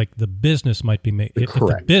making it like the business might be making. If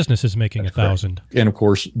the business is making $1,000. And of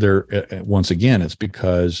course, once again, it's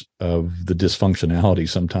because of the dysfunctionality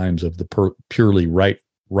sometimes of the purely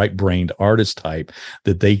right-brained artist type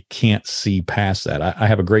that they can't see past that. I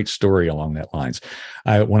have a great story along that lines.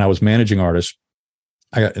 When I was managing artists,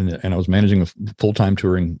 I was managing a full-time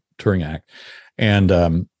touring act,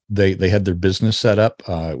 and they had their business set up.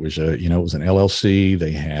 It was an LLC.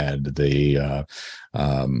 They had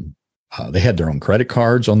their own credit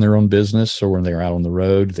cards on their own business. So when they were out on the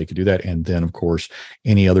road, they could do that. And then, of course,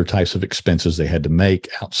 any other types of expenses they had to make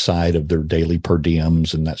outside of their daily per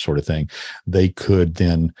diems and that sort of thing, they could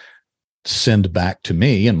then send back to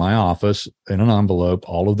me in my office in an envelope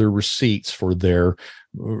all of their receipts for their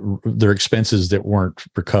expenses that weren't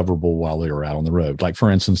recoverable while they were out on the road. Like,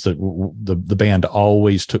 for instance, the band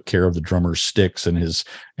always took care of the drummer's sticks and his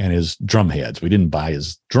drum heads. We didn't buy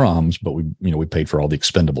his drums, but we paid for all the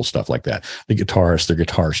expendable stuff like that. The guitarist, their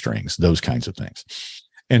guitar strings, those kinds of things.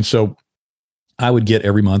 And so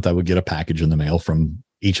every month I would get a package in the mail from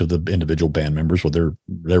each of the individual band members with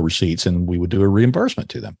their receipts, and we would do a reimbursement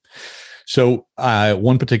to them. So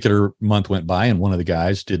one particular month went by and one of the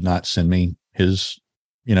guys did not send me his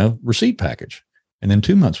receipt package. And then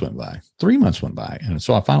 2 months went by, 3 months went by. And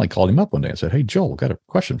so I finally called him up one day and said, "Hey, Joel, I've got a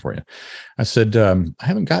question for you." I said, "I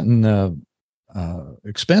haven't gotten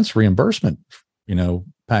expense reimbursement,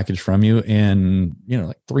 package from you in,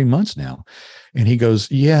 like 3 months now." And he goes,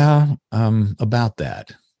 "Yeah, about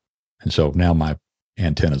that." And so now my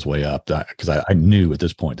antenna's way up because I knew at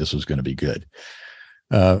this point this was going to be good.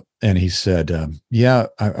 And he said, "Yeah,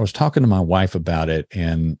 I was talking to my wife about it,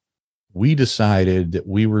 and we decided that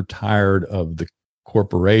we were tired of the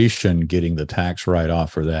corporation getting the tax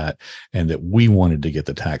write-off for that, and that we wanted to get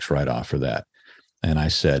the tax write-off for that. And I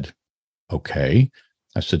said, okay.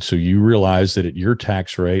 I said, so you realize that at your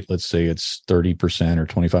tax rate, let's say it's 30% or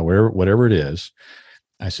 25, whatever it is.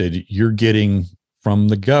 I said, you're getting from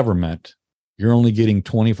the government, you're only getting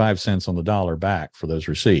 25 cents on the dollar back for those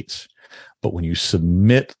receipts. But when you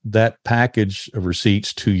submit that package of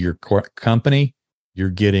receipts to your company, you're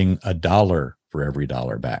getting $1 for every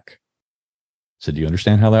dollar back. I said, do you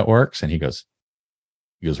understand how that works? And he goes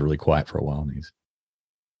really quiet for a while. And he's,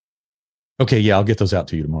 okay, yeah, I'll get those out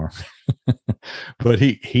to you tomorrow. But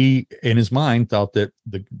he in his mind thought that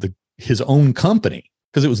his own company,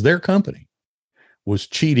 because it was their company, was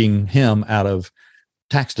cheating him out of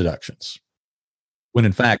tax deductions. When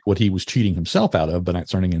in fact, what he was cheating himself out of by not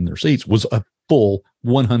turning in the receipts was a full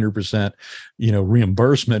 100%,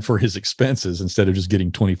 reimbursement for his expenses instead of just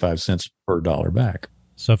getting 25 cents per dollar back.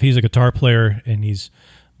 So if he's a guitar player and he's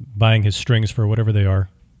buying his strings for whatever they are,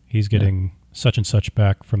 he's getting such and such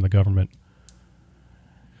back from the government.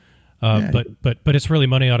 But it's really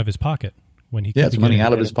money out of his pocket when he. Yeah, it's money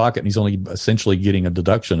out of his pocket, and he's only essentially getting a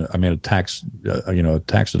deduction. I mean, a tax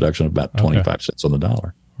deduction of about 25 cents on the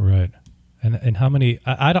dollar. Right. And how many?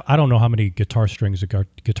 I don't know how many guitar strings a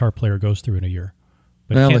guitar player goes through in a year,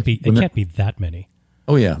 but it can't be that many.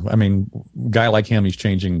 Oh yeah, I mean, a guy like him, he's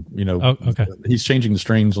changing. He's changing the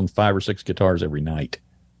strings on 5 or 6 guitars every night.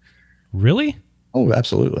 Really? Oh,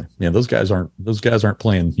 absolutely. Yeah, those guys aren't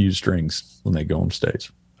playing used strings when they go on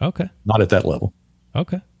stage. Okay. Not at that level.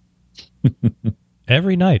 Okay.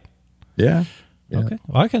 Every night. Yeah. Okay.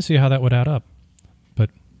 Well, I can see how that would add up, but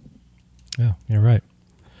yeah, you're right.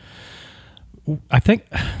 I think,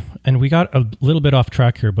 and we got a little bit off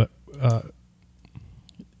track here, but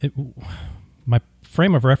my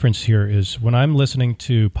frame of reference here is when I'm listening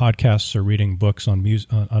to podcasts or reading books on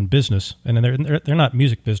on business, and they're not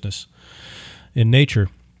music business in nature,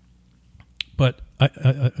 but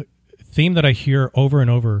a theme that I hear over and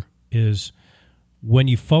over is when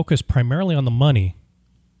you focus primarily on the money,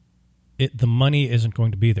 the money isn't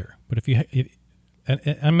going to be there. But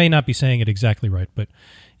and I may not be saying it exactly right, but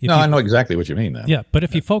I know exactly what you mean. Then. Yeah, but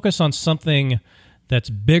if you focus on something that's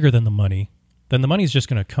bigger than the money, then the money is just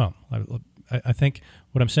going to come. I think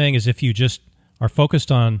what I'm saying is if you just are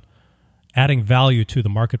focused on adding value to the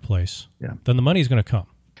marketplace, then the money is going to come.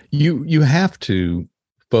 You have to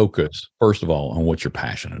focus first of all on what you're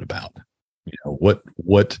passionate about.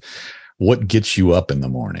 What gets you up in the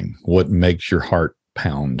morning, what makes your heart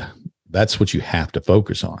pound. That's what you have to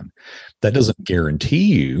focus on. That doesn't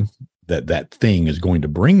guarantee you that thing is going to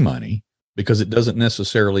bring money, because it doesn't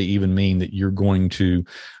necessarily even mean that you're going to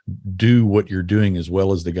do what you're doing as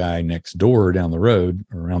well as the guy next door or down the road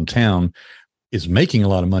or around town is making a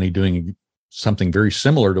lot of money doing something very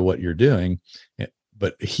similar to what you're doing.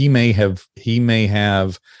 But he may have,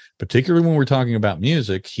 particularly when we're talking about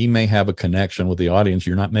music, he may have a connection with the audience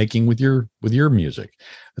you're not making with your music.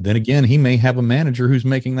 But then again, he may have a manager who's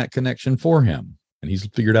making that connection for him, and he's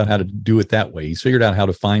figured out how to do it that way. He's figured out how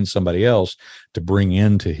to find somebody else to bring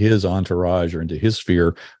into his entourage or into his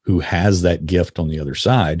sphere who has that gift on the other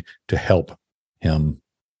side to help him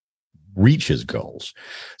reach his goals.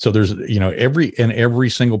 So there's, every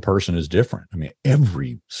single person is different. I mean,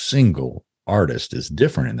 every single artist is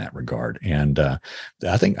different in that regard. And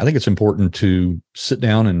I think it's important to sit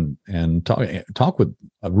down and talk with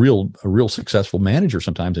a real successful manager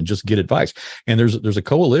sometimes and just get advice. And there's a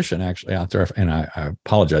coalition actually out there, and I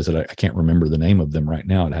apologize that I can't remember the name of them right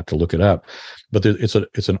now. I'd have to look it up. But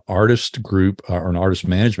it's an artist group or an artist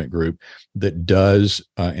management group that does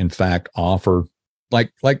in fact offer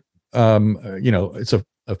it's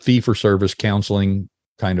a fee for service counseling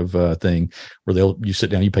kind of thing where you sit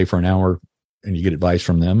down, you pay for an hour, and you get advice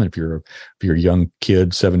from them. And if you're a young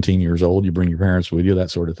kid, 17 years old, you bring your parents with you,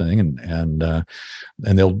 that sort of thing. And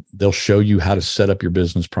they'll show you how to set up your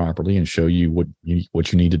business properly and show you what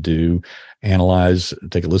you need to do, analyze,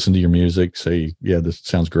 take a listen to your music, say, yeah, this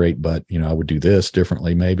sounds great, but I would do this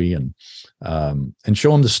differently maybe. And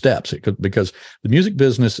show them the steps because the music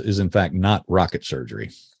business is in fact not rocket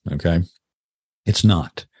surgery. Okay. It's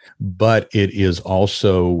not, but it is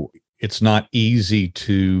also, it's not easy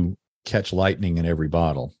to catch lightning in every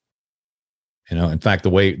bottle. In fact, the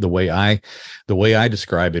way I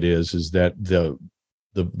describe it is that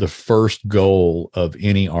the first goal of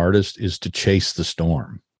any artist is to chase the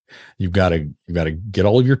storm. You've got to get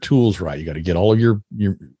all of your tools right. You got to get all of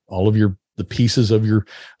the pieces of your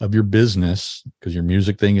business, because your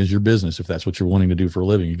music thing is your business. If that's what you're wanting to do for a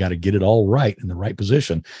living, you got to get it all right in the right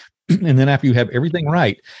position. And then after you have everything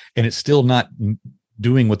right and it's still not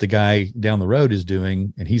doing what the guy down the road is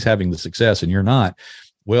doing, and he's having the success and you're not.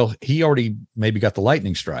 Well, he already maybe got the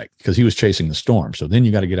lightning strike because he was chasing the storm. So then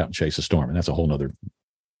you got to get out and chase the storm. And that's a whole nother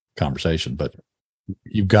conversation, but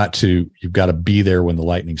you've got to be there when the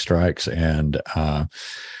lightning strikes. And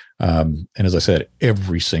as I said,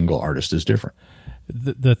 every single artist is different.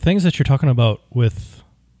 The things that you're talking about with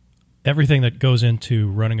everything that goes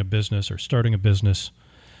into running a business or starting a business,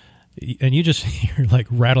 and you're like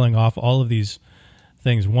rattling off all of these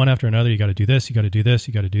things one after another. You got to do this, you got to do this,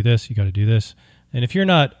 you got to do this, you got to do this. And if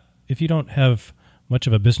you don't have much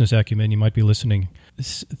of a business acumen, you might be listening,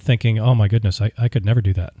 thinking, oh my goodness, I could never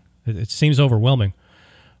do that. It seems overwhelming.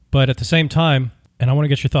 But at the same time, and I want to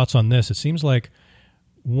get your thoughts on this, it seems like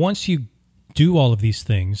once you do all of these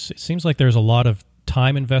things, it seems like there's a lot of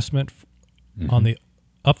time investment on the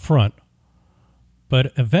upfront,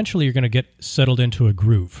 but eventually you're going to get settled into a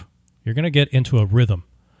groove. You're going to get into a rhythm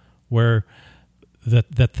where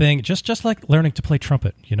that thing, just like learning to play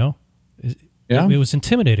trumpet, Yeah. It was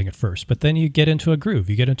intimidating at first, but then you get into a groove,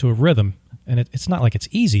 you get into a rhythm, and it's not like it's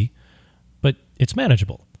easy, but it's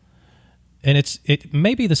manageable. And it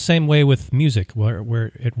may be the same way with music,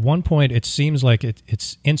 where at one point it seems like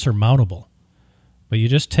it's insurmountable, but you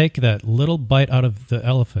just take that little bite out of the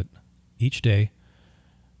elephant each day,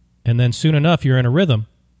 and then soon enough you're in a rhythm,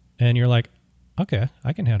 and you're like, okay,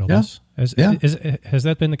 I can handle this. Has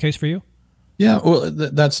that been the case for you? Yeah, well,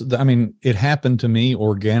 it happened to me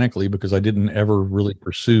organically because I didn't ever really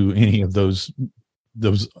pursue any of those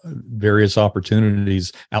various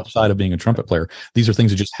opportunities outside of being a trumpet player. These are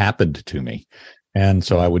things that just happened to me. And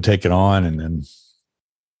so I would take it on, and then,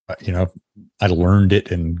 I learned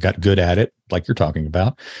it and got good at it, like you're talking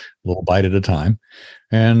about, a little bite at a time.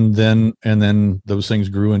 And then those things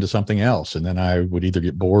grew into something else. And then I would either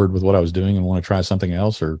get bored with what I was doing and want to try something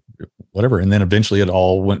else or whatever. And then eventually it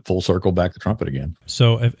all went full circle back to trumpet again.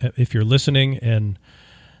 So if you're listening and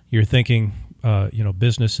you're thinking,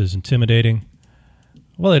 business is intimidating,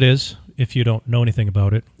 well, it is if you don't know anything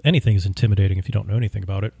about it. Anything is intimidating if you don't know anything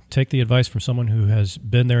about it. Take the advice from someone who has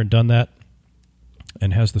been there and done that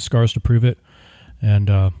and has the scars to prove it. And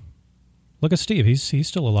look at Steve. He's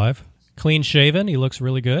still alive. Clean shaven. He looks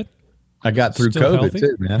really good. I got through Still COVID healthy?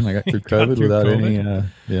 too, man. I got through COVID without COVID?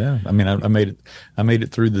 any. I mean, I made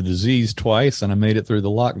it through the disease twice, and I made it through the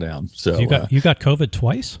lockdown. So You got COVID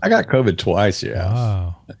twice? I got COVID twice. Yeah.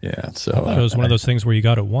 Wow. Yeah. So I thought it was one of those things where you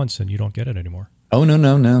got it once and you don't get it anymore. Oh, no.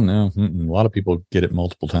 Mm-mm. A lot of people get it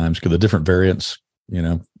multiple times because the different variants,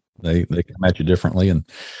 they come at you differently.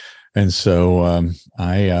 And so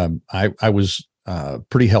I was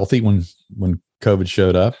pretty healthy when COVID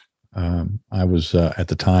showed up. I was at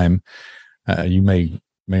the time, you may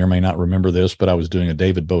or may not remember this, but I was doing a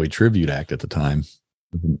David Bowie tribute act at the time,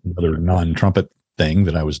 another non-trumpet thing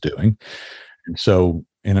that I was doing. And so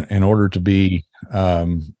in order to be,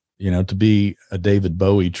 to be a David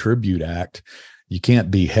Bowie tribute act, you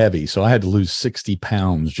can't be heavy. So I had to lose 60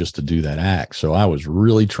 pounds just to do that act. So I was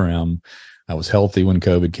really trim. I was healthy when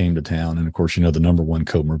COVID came to town. And of course, the number one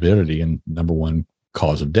comorbidity and number one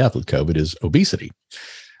cause of death with COVID is obesity.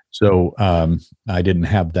 So I didn't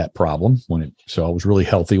have that problem so I was really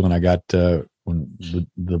healthy when I got when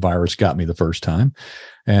the virus got me the first time,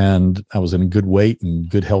 and I was in a good weight and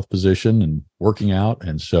good health position and working out,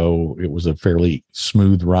 and so it was a fairly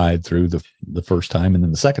smooth ride through the first time, and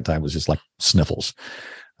then the second time was just like sniffles.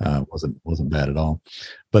 Wasn't bad at all,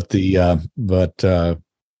 but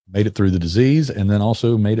made it through the disease, and then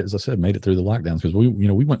also made it through the lockdowns because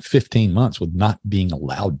we went 15 months with not being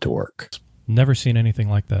allowed to work. Never seen anything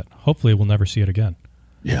like that. Hopefully we'll never see it again.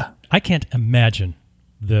 Yeah. I can't imagine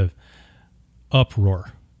the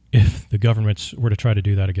uproar if the governments were to try to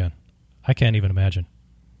do that again. I can't even imagine.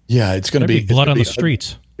 Yeah, it's going to be blood on the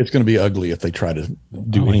streets. It's going to be ugly if they try to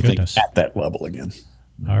do anything at that level again.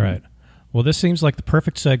 All right. Well, this seems like the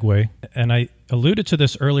perfect segue, and I alluded to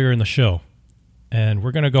this earlier in the show. And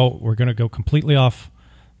we're going to go completely off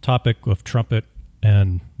topic of trumpet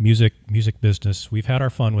and music business. We've had our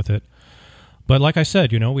fun with it. But like I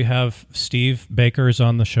said, we have Steve Baker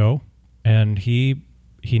on the show, and he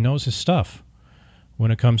knows his stuff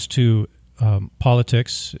when it comes to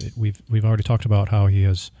politics. We've already talked about how he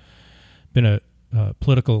has been a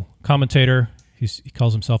political commentator. He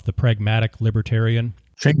calls himself the pragmatic libertarian.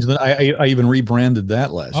 Changed that. I even rebranded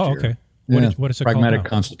that last year. Oh, okay. What is it pragmatic called now?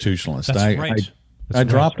 Constitutionalist. That's right. I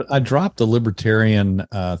dropped the libertarian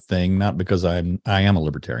thing, not because I am a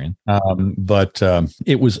libertarian, but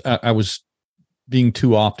it was I was being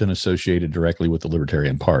too often associated directly with the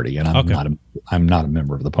Libertarian Party, and I'm not a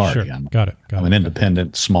member of the party. Sure. Got it. I'm an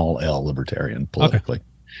independent, small L libertarian politically.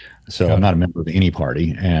 So Got I'm it. not a member of any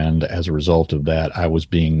party, and as a result of that, I was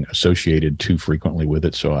being associated too frequently with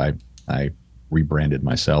it. So I rebranded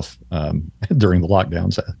myself during the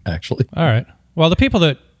lockdowns. Actually, All right. Well, the people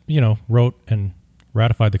that, wrote and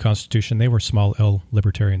ratified the Constitution, they were small L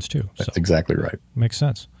libertarians too. So that's exactly right. makes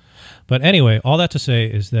sense. But anyway, all that to say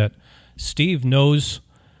is that Steve knows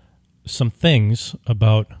some things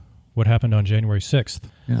about what happened on January 6th.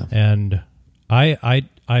 Yeah. And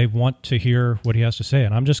I want to hear what he has to say.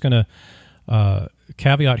 And I'm just going to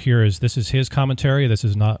caveat here is this is his commentary. This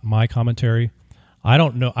is not my commentary. I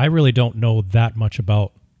don't know. I really don't know that much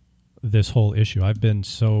about this whole issue. I've been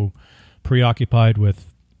so preoccupied with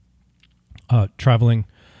traveling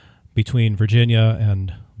between Virginia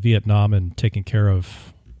and Vietnam and taking care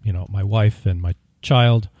of, my wife and my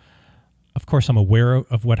child. Of course, I'm aware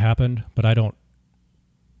of what happened, but I don't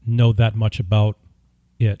know that much about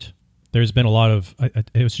it. There's been a lot of, I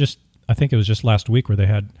think it was just last week where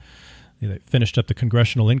they finished up the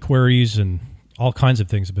congressional inquiries and all kinds of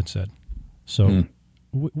things have been said. So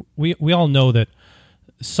we all know that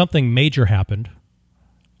something major happened,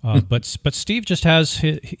 but Steve just has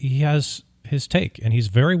his take, and he's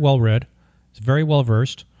very well read, he's very well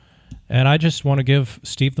versed, and I just want to give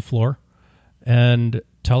Steve the floor and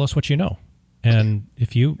tell us what you know. And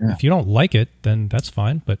if you don't like it, then that's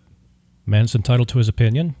fine. But man's entitled to his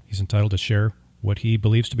opinion. He's entitled to share what he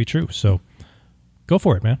believes to be true. So go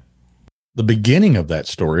for it, man. The beginning of that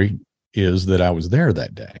story is that I was there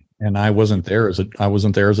that day, and I wasn't there as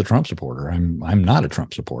a Trump supporter. I'm not a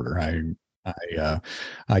Trump supporter.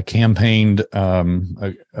 I campaigned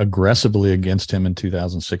aggressively against him in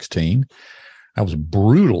 2016. I was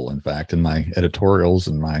brutal, in fact, in my editorials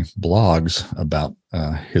and my blogs about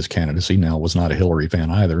his candidacy. Now, I was not a Hillary fan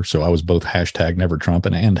either, so I was both hashtag Never Trump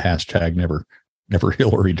and hashtag Never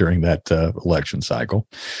Hillary during that election cycle.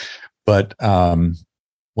 But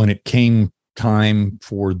when it came time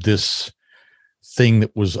for this thing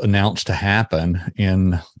that was announced to happen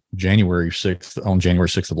on January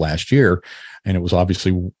 6th of last year, and it was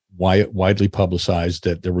obviously widely publicized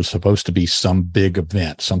that there was supposed to be some big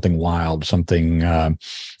event, something wild, something,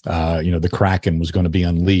 the Kraken was going to be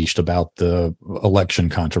unleashed about the election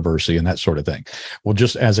controversy and that sort of thing. Well,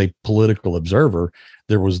 just as a political observer,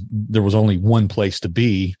 there was only one place to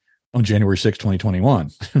be on January 6, 2021.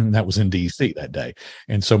 And that was in DC that day.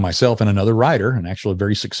 And so myself and another writer, and actually a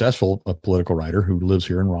very successful political writer who lives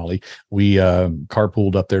here in Raleigh, we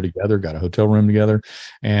carpooled up there together, got a hotel room together,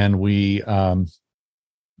 and we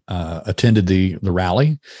attended the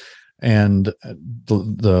rally. And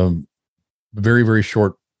the very, very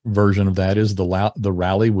short version of that is the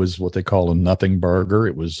rally was what they call a nothing burger.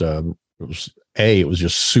 It was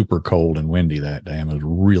just super cold and windy that day. And it was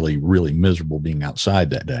really, really miserable being outside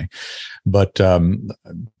that day. But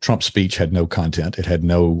Trump's speech had no content. It had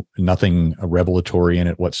nothing revelatory in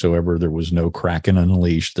it whatsoever. There was no Kraken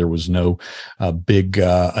unleashed. There was no big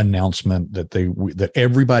announcement that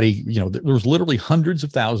everybody, there was literally hundreds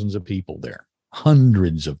of thousands of people there,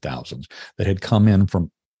 hundreds of thousands that had come in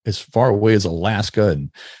from as far away as Alaska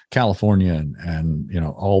and California and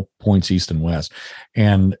all points east and west.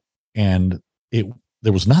 And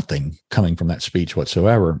there was nothing coming from that speech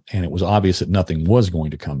whatsoever. And it was obvious that nothing was going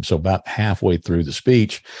to come. So about halfway through the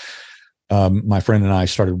speech, my friend and I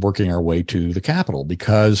started working our way to the Capitol,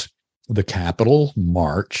 because the Capitol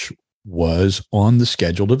march was on the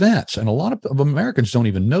scheduled events. And a lot of Americans don't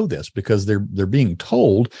even know this, because they're being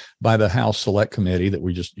told by the House Select Committee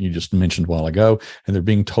that you just mentioned a while ago, and they're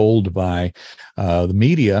being told by the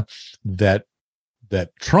media that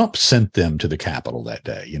Trump sent them to the Capitol that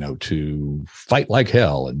day, to fight like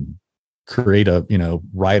hell and create a,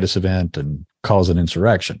 riotous event and cause an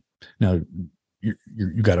insurrection. Now,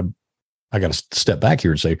 I got to step back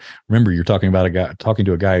here and say, remember, you're talking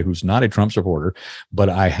to a guy who's not a Trump supporter, but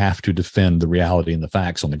I have to defend the reality and the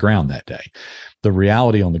facts on the ground that day. The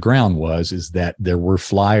reality on the ground is that there were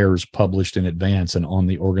flyers published in advance and on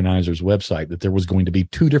the organizer's website that there was going to be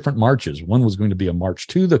two different marches. One was going to be a march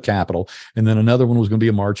to the Capitol, and then another one was going to be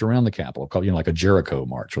a march around the Capitol, called, like a Jericho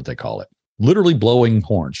march, what they call it, literally blowing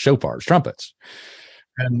horns, shofars, trumpets.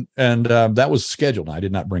 And that was scheduled. I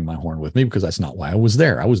did not bring my horn with me, because that's not why I was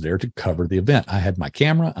there. I was there to cover the event. I had my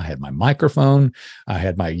camera, I had my microphone, I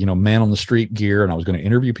had my, man on the street gear, and I was going to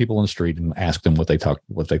interview people on the street and ask them what they thought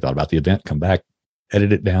about the event, come back,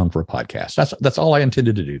 edit it down for a podcast. That's all I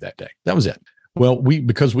intended to do that day. That was it. Well,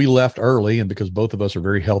 because we left early, and because both of us are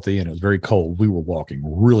very healthy and it was very cold, we were walking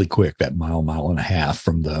really quick, that mile and a half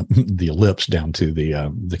from the ellipse down to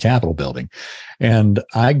the Capitol building. And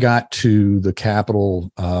I got to the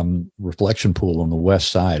Capitol reflection pool on the west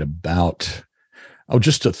side about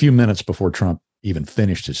just a few minutes before Trump even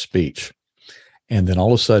finished his speech. And then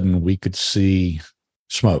all of a sudden we could see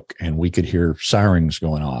smoke and we could hear sirens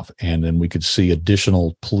going off. And then we could see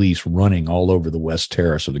additional police running all over the west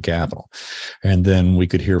terrace of the Capitol. And then we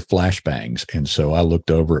could hear flashbangs. And so I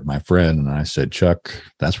looked over at my friend and I said, Chuck,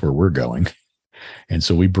 that's where we're going. And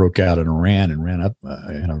so we broke out and ran up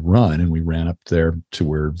in a run, and we ran up there to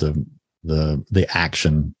where the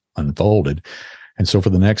action unfolded. And so for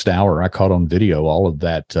the next hour, I caught on video all of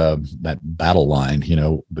that battle line,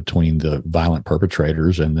 between the violent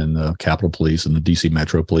perpetrators and then the Capitol Police and the DC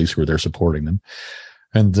Metro Police who were there supporting them.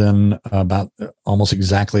 And then about almost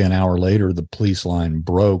exactly an hour later, the police line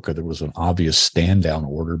broke. There was an obvious stand down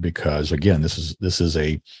order because, again, this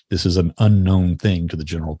is an unknown thing to the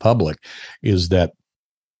general public, is that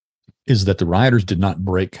the rioters did not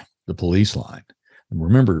break the police line. And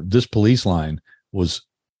remember, this police line was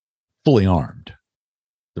fully armed.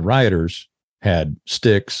 The rioters had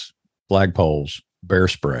sticks, flagpoles, bear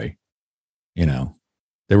spray.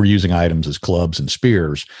 They were using items as clubs and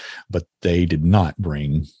spears, but they did not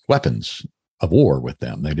bring weapons of war with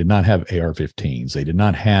them. They did not have AR-15s. They did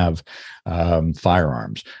not have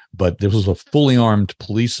firearms. But this was a fully armed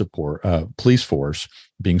police force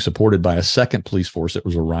being supported by a second police force that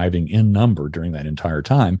was arriving in number during that entire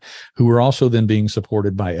time, who were also then being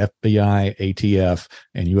supported by FBI, ATF,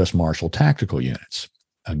 and U.S. Marshal tactical units.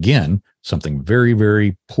 Again, something very,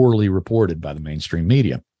 very poorly reported by the mainstream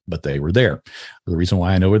media, but they were there. The reason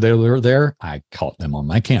why I know they were there, I caught them on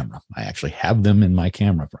my camera. I actually have them in my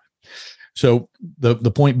camera frame. So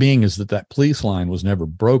the point being is that police line was never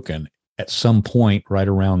broken. At some point right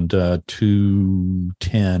around 2:10,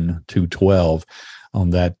 2:12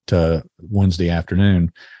 on that Wednesday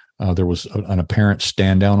afternoon, there was an apparent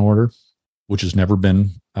stand down order, which has never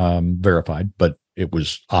been verified, but it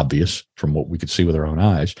was obvious from what we could see with our own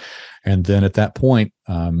eyes. And then at that point,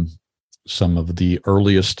 some of the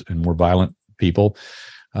earliest and more violent people,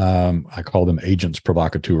 I call them agents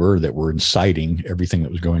provocateur, that were inciting everything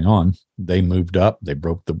that was going on. They moved up. They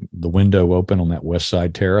broke the window open on that west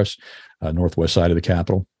side terrace, northwest side of the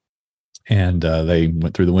Capitol. And they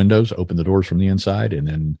went through the windows, opened the doors from the inside. And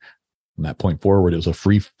then from that point forward, it was a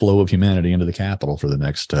free flow of humanity into the Capitol for the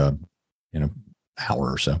next,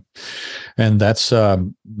 hour or so. And that's a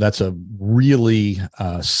really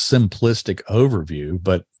simplistic overview,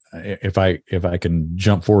 but if I can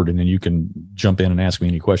jump forward, and then you can jump in and ask me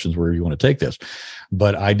any questions where you want to take this.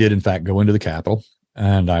 But I did, in fact, go into the Capitol,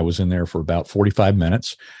 and I was in there for about 45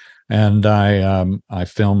 minutes. And I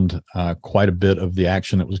filmed quite a bit of the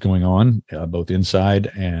action that was going on, both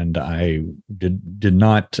inside, and I did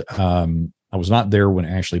not, I was not there when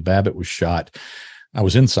Ashley Babbitt was shot. I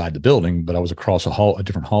was inside the building, but I was across a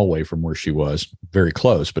different hallway from where she was, very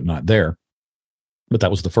close, but not there. But that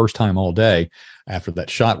was the first time all day after that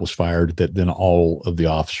shot was fired that then all of the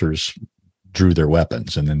officers drew their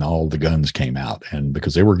weapons, and then all the guns came out. And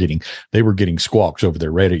because they were getting squawks over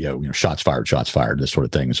their radio, shots fired, this sort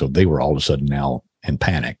of thing. So they were all of a sudden now in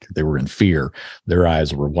panic. They were in fear. Their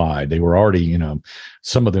eyes were wide. They were already,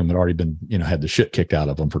 some of them had already been, had the shit kicked out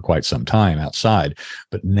of them for quite some time outside.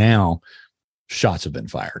 But now shots have been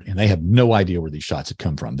fired, and they have no idea where these shots had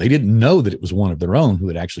come from. They didn't know that it was one of their own who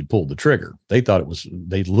had actually pulled the trigger. They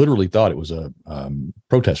literally thought it was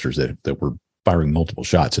protesters that were firing multiple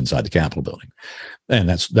shots inside the Capitol building. And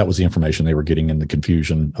that was the information they were getting in the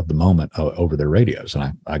confusion of the moment over their radios.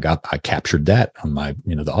 And I captured that on my,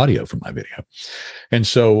 the audio from my video. And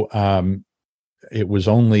so it was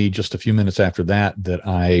only just a few minutes after that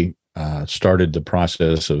I started the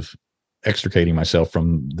process of extricating myself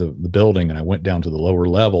from the building, and I went down to the lower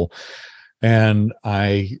level, and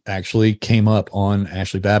I actually came up on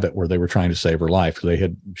Ashley Babbitt where they were trying to save her life.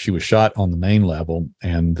 She was shot on the main level,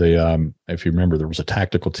 and if you remember, there was a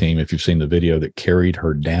tactical team, if you've seen the video, that carried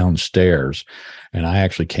her downstairs, and I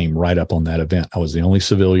actually came right up on that event. I was the only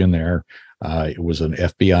civilian there. It was an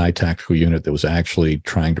FBI tactical unit that was actually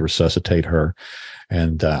trying to resuscitate her.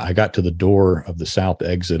 And I got to the door of the south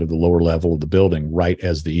exit of the lower level of the building right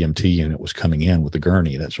as the EMT unit was coming in with the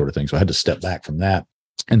gurney, that sort of thing. So I had to step back from that.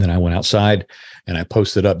 And then I went outside, and I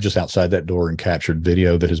posted up just outside that door and captured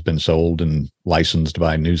video that has been sold and licensed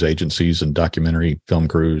by news agencies and documentary film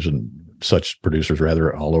crews and such producers,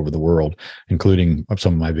 rather, all over the world, including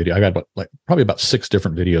some of my video. I got probably about 6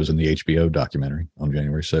 different videos in the HBO documentary on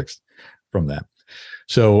January 6th from that.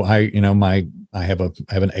 So I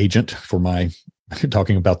have an agent for my,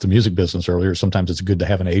 talking about the music business earlier. Sometimes it's good to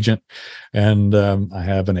have an agent, and I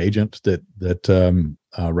have an agent that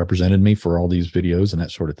represented me for all these videos and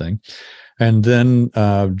that sort of thing. And then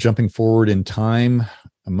jumping forward in time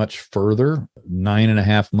much further,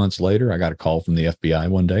 9.5 months later, I got a call from the FBI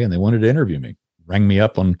one day, and they wanted to interview me. rang me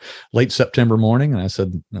up on late September morning, and I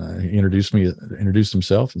said, he introduced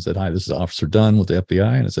himself and said, "Hi, this is Officer Dunn with the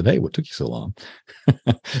FBI." And I said, "Hey, what took you so long?"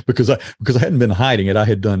 because I hadn't been hiding it. I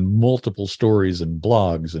had done multiple stories and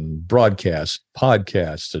blogs and broadcasts,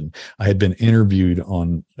 podcasts, and I had been interviewed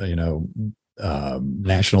on,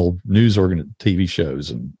 national news TV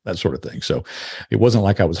shows and that sort of thing. So it wasn't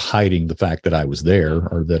like I was hiding the fact that I was there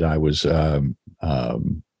or that I was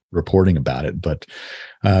reporting about it. But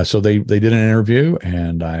so they did an interview,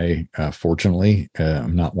 and I fortunately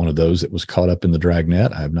I'm not one of those that was caught up in the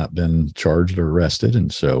dragnet. I have not been charged or arrested,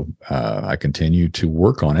 and so I continue to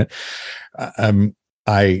work on it.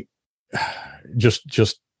 I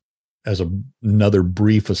just as another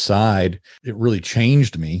brief aside, it really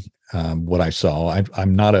changed me. What I saw,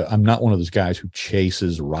 I'm not one of those guys who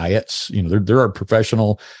chases riots. There are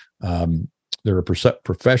professional. There are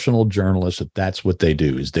professional journalists that's what they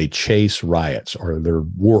do, is they chase riots, or they're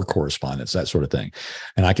war correspondents, that sort of thing.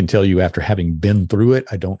 And I can tell you, after having been through it,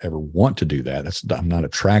 I don't ever want to do that. I'm not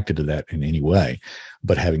attracted to that in any way.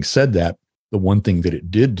 But having said that, the one thing that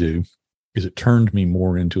it did do is it turned me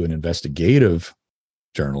more into an investigative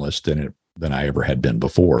journalist than I ever had been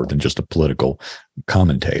before, than just a political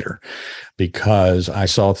commentator, because I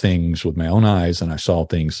saw things with my own eyes, and I saw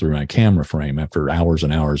things through my camera frame after hours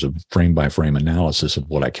and hours of frame by frame analysis of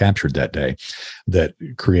what I captured that day, that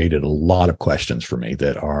created a lot of questions for me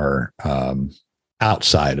that are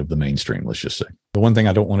outside of the mainstream, let's just say. The one thing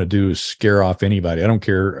I don't want to do is scare off anybody. I don't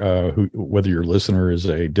care whether your listener is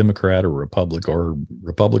a Democrat or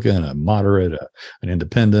Republican, a moderate, an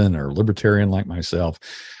independent, or libertarian like myself.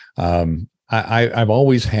 I've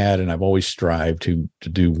always had, and I've always strived to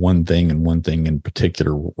do one thing, and one thing in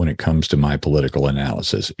particular when it comes to my political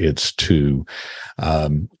analysis. It's to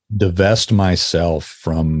divest myself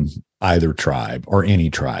from either tribe, or any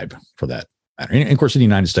tribe for that matter. And of course, in the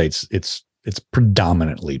United States, it's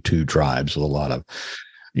predominantly two tribes with a lot of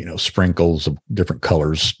sprinkles of different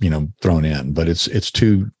colors, thrown in, but it's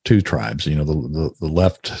two tribes. The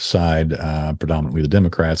left side, predominantly the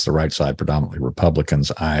Democrats, the right side, predominantly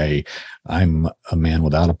Republicans. I'm a man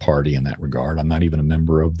without a party in that regard. I'm not even a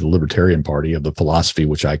member of the Libertarian Party, of the philosophy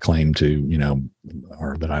which I claim to,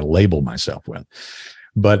 or that I label myself with.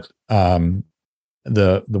 But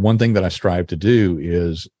the one thing that I strive to do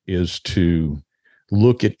is to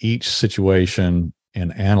look at each situation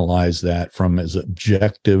and analyze that from as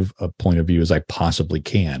objective a point of view as I possibly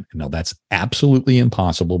can. Now, that's absolutely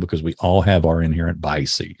impossible, because we all have our inherent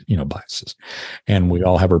biases, and we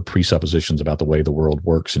all have our presuppositions about the way the world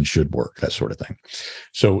works and should work, that sort of thing.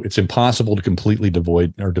 So it's impossible to completely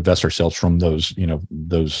divest ourselves from those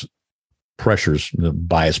pressures, the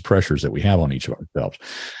bias pressures that we have on each of ourselves.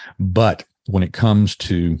 But when it comes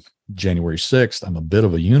to January 6th, I'm a bit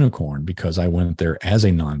of a unicorn, because I went there as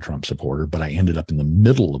a non-Trump supporter, but I ended up in the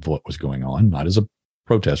middle of what was going on, not as a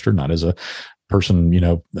protester, not as a person,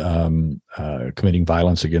 committing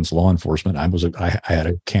violence against law enforcement. I had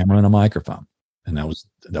a camera and a microphone, and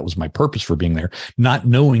that was my purpose for being there, not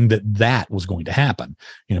knowing that was going to happen,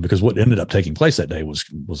 because what ended up taking place that day was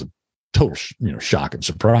a total, shock and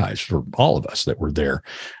surprise for all of us that were there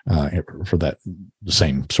for the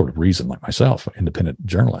same sort of reason, like myself, independent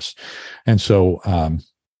journalists. And so,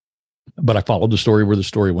 but I followed the story where the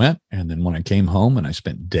story went. And then when I came home and I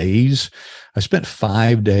spent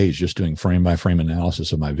 5 days just doing frame by frame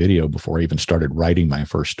analysis of my video before I even started writing my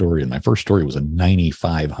first story. And my first story was a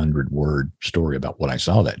 9,500 word story about what I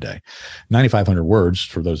saw that day. 9,500 words,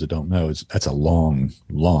 for those that don't know, that's a long.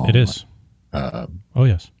 It is. Oh,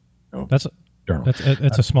 yes. That's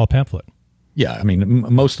a small pamphlet. Yeah, I mean,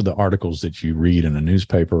 most of the articles that you read in a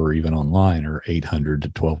newspaper or even online are 800 to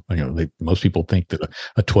 12. Most people think that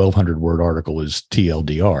a 1,200 word article is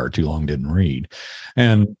TLDR, too long didn't read,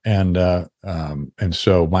 and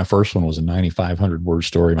so my first one was a 9,500 word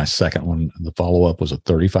story. My second one, the follow up, was a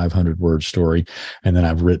 3,500 word story, and then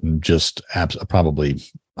I've written just probably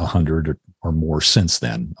 100 or more since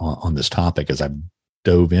then on this topic as I've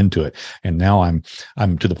dove into it. And now I'm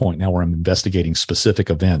to the point now where I'm investigating specific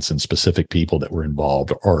events and specific people that were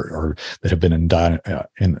involved or that have been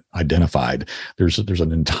identified. There's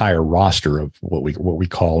an entire roster of what we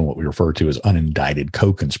call and what we refer to as unindicted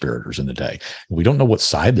co-conspirators in the day. We don't know what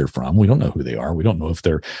side they're from. We don't know who they are. We don't know if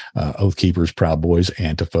they're Oath Keepers, Proud Boys,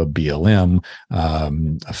 Antifa, BLM,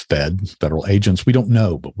 federal agents. We don't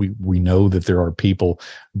know, but we know that there are people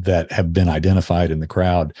that have been identified in the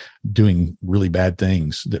crowd doing really bad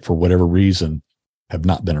things that for whatever reason have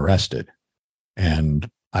not been arrested. And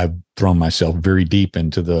I've thrown myself very deep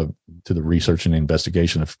into the research and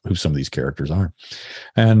investigation of who some of these characters are.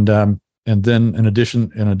 And then in addition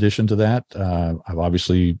to that, I've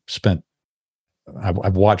obviously spent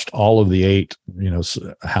I've watched all of the 8,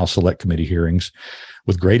 House Select Committee hearings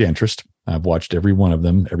with great interest. I've watched every one of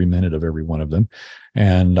them, every minute of every one of them,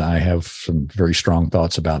 and I have some very strong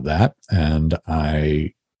thoughts about that. And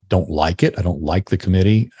I don't like it. I don't like the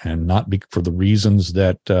committee, and not for the reasons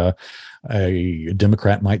that a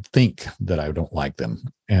Democrat might think that I don't like them.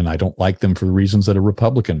 And I don't like them for the reasons that a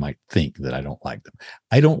Republican might think that I don't like them.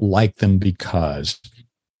 I don't like them because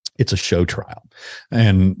it's a show trial.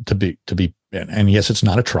 And and yes, it's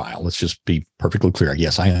not a trial. Let's just be perfectly clear.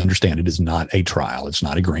 Yes, I understand it is not a trial. It's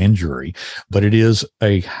not a grand jury, but it is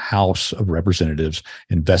a House of Representatives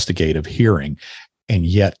investigative hearing. And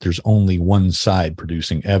yet there's only one side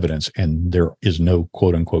producing evidence, and there is no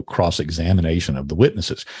quote unquote cross-examination of the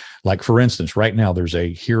witnesses. Like, for instance, right now there's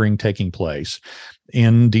a hearing taking place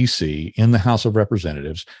in DC in the House of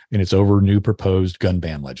Representatives, and it's over new proposed gun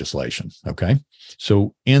ban legislation. Okay.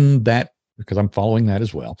 So in that, because I'm following that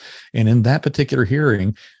as well. And in that particular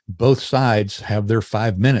hearing, both sides have their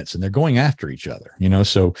 5 minutes, and they're going after each other.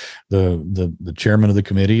 So the chairman of the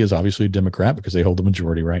committee is obviously a Democrat because they hold the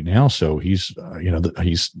majority right now. So he's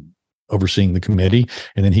he's overseeing the committee,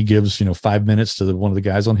 and then he gives 5 minutes to one of the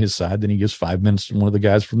guys on his side. Then he gives 5 minutes to one of the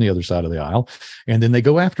guys from the other side of the aisle, and then they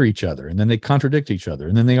go after each other, and then they contradict each other,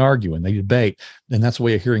 and then they argue and they debate. And that's the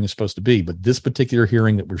way a hearing is supposed to be. But this particular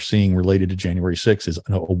hearing that we're seeing related to January 6th is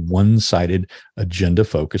a one-sided,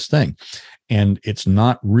 agenda-focused thing. And it's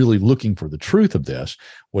not really looking for the truth of this,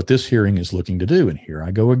 what this hearing is looking to do. And here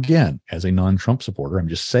I go again, as a non-Trump supporter, I'm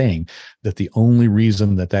just saying that the only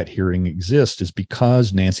reason that hearing exists is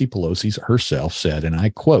because Nancy Pelosi herself said, and I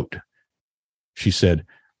quote, she said,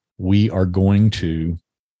 "We are going to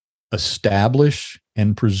establish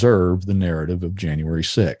and preserve the narrative of January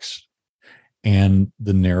 6th. And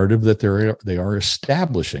the narrative that they are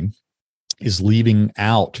establishing is leaving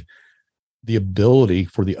out the ability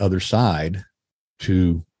for the other side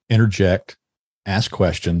to interject, ask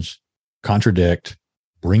questions, contradict,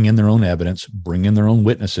 bring in their own evidence, bring in their own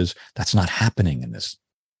witnesses. That's not happening in this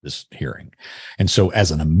hearing. And so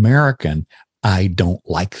as an American, I don't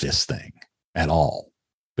like this thing at all,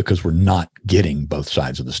 because we're not getting both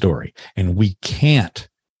sides of the story. And we can't,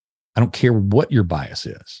 I don't care what your bias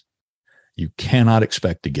is, you cannot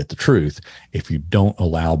expect to get the truth if you don't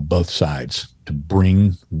allow both sides to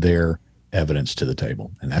bring their evidence to the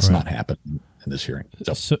table. And that's not happening in this hearing.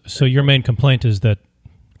 So your main complaint is that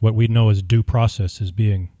what we know as due process is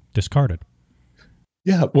being discarded.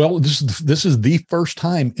 Yeah. Well, this is the first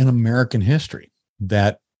time in American history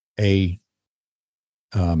that a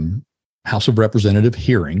House of Representative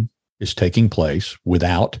hearing is taking place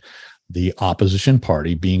without the opposition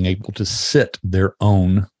party being able to sit their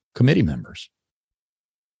own committee members.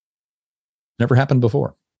 Never happened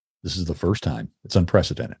before. This is the first time. It's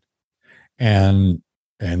unprecedented. And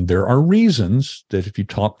there are reasons that if you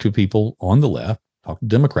talk to people on the left, talk to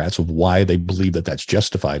Democrats, of why they believe that that's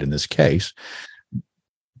justified in this case,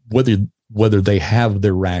 whether they have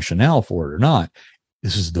their rationale for it or not,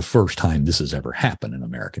 this is the first time this has ever happened in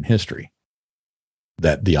American history,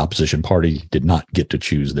 that the opposition party did not get to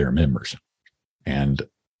choose their members. And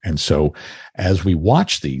so as we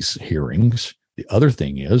watch these hearings, the other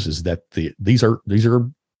thing is that these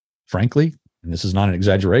are frankly, and this is not an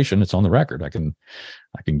exaggeration, it's on the record. I can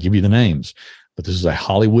give you the names, but this is a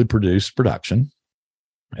Hollywood produced production.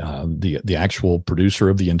 The actual producer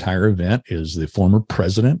of the entire event is the former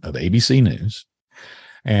president of ABC News,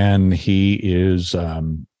 and he is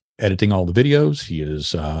editing all the videos. He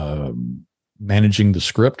is managing the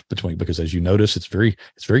script because, as you notice, it's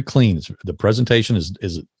very clean. The presentation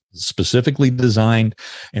is specifically designed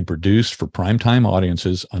and produced for primetime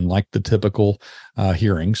audiences, unlike the typical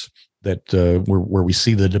hearings that where we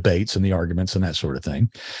see the debates and the arguments and that sort of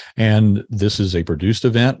thing. And this is a produced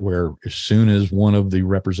event where, as soon as one of the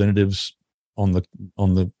representatives on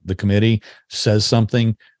the committee says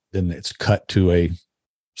something, then it's cut to a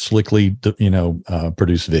slickly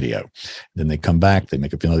produced video. Then they come back, they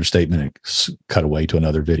make another statement, and cut away to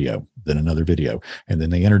another video, then another video, and then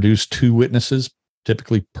they introduce two witnesses,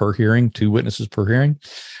 typically per hearing, two witnesses per hearing,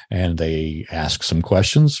 and they ask some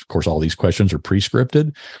questions. Of course, all these questions are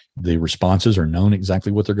pre-scripted. The responses are known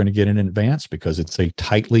exactly what they're going to get in advance, because it's a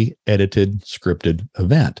tightly edited, scripted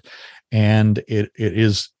event. And it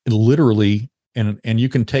is literally, and you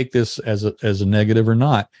can take this as a negative or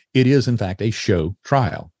not, it is in fact a show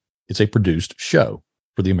trial. It's a produced show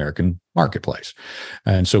for the American marketplace.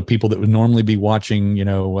 And so people that would normally be watching,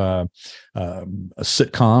 a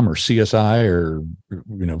sitcom or CSI or,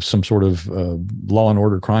 some sort of Law and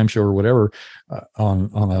Order crime show or whatever on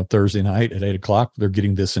a Thursday night at 8:00, they're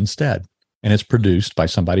getting this instead. And it's produced by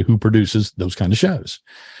somebody who produces those kind of shows.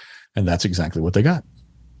 And that's exactly what they got.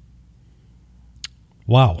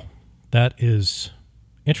 Wow. That is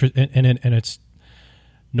interesting. And it's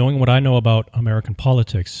knowing what I know about American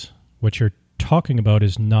politics, what you're talking about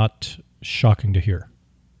is not shocking to hear,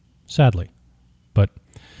 sadly. But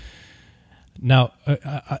now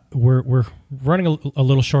we're running a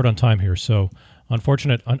little short on time here, so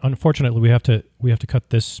unfortunately we have to cut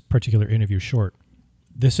this particular interview short.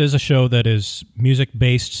 This is a show that is music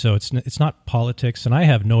based, so it's not politics, and I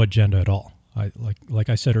have no agenda at all. Like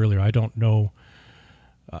I said earlier, I don't know.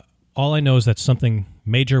 All I know is that something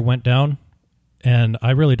major went down, and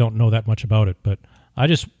I really don't know that much about it. But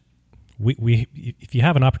we if you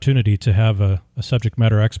have an opportunity to have a subject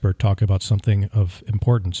matter expert talk about something of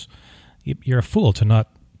importance, you're a fool to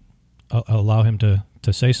not allow him to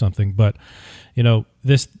say something. But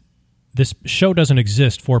this show doesn't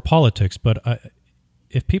exist for politics. But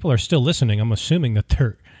if people are still listening, I'm assuming that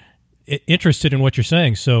they're interested in what you're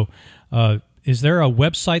saying. So is there a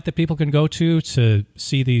website that people can go to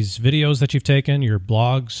see these videos that you've taken, your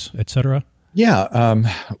blogs, etc.? Yeah,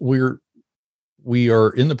 we are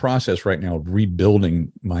in the process right now of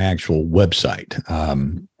rebuilding my actual website.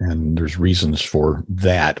 And there's reasons for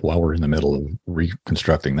that while we're in the middle of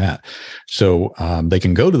reconstructing that. So they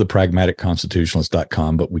can go to the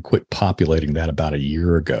pragmaticconstitutionalist.com, but we quit populating that about a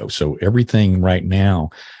year ago. So everything right now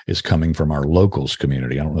is coming from our locals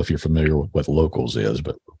community. I don't know if you're familiar with what locals is,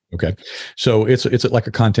 but okay. So it's like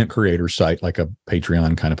a content creator site, like a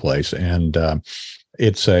Patreon kind of place. And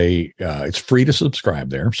it's free to subscribe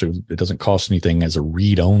there, so it doesn't cost anything as a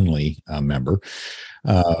read-only member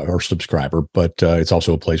or subscriber. But it's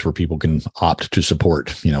also a place where people can opt to support,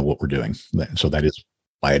 what we're doing. So that is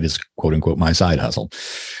why it is "quote unquote" my side hustle.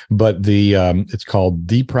 But it's called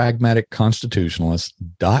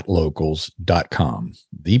thepragmaticconstitutionalist.locals.com,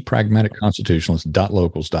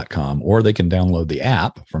 thepragmaticconstitutionalist.locals.com, or they can download the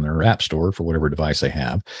app from their app store for whatever device they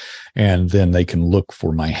have, and then they can look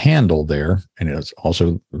for my handle there, and it's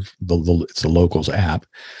also it's the Locals app,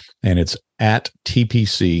 and it's at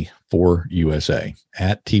TPC for USA,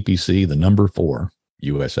 at TPC the number 4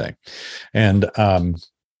 USA, and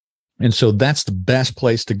so that's the best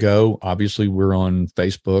place to go. Obviously, we're on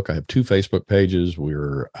Facebook. I have 2 Facebook pages.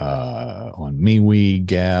 We're on MeWe,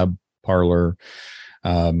 Gab, Parler.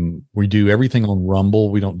 We do everything on Rumble.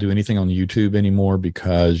 We don't do anything on YouTube anymore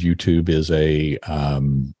because YouTube is a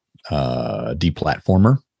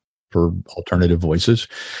deplatformer for alternative voices.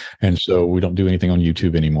 And so we don't do anything on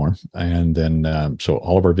YouTube anymore. And then, so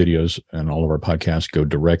all of our videos and all of our podcasts go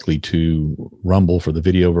directly to Rumble for the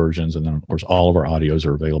video versions. And then, of course, all of our audios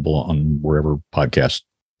are available on wherever podcasts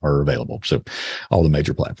are available. So all the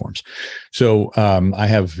major platforms. So I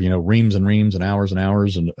have, reams and reams and hours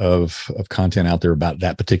of content out there about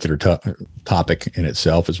that particular topic in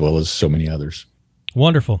itself, as well as so many others.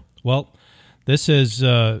 Wonderful. Well, this is,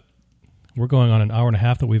 we're going on an hour and a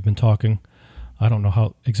half that we've been talking. I don't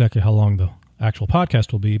know exactly how long the actual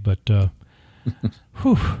podcast will be, but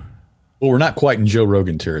whew. Well, we're not quite in Joe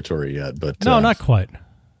Rogan territory yet, but no, not quite.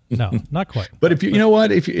 No, not quite. But if you know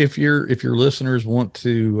what, if your listeners want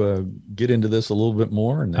to get into this a little bit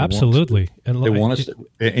more, and absolutely, they want us,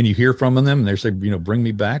 and you hear from them, and they say, bring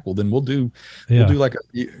me back. Well, then we'll do like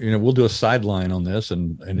we'll do a sideline on this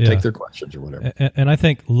and take their questions or whatever. And I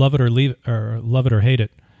think love it or leave or love it or hate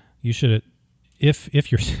it, you should.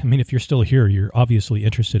 If you're still here, you're obviously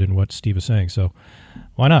interested in what Steve is saying. So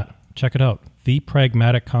why not check it out?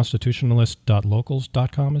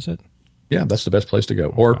 thepragmaticconstitutionalist.locals.com, is it? Yeah, that's the best place to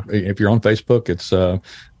go. Or if you're on Facebook, it's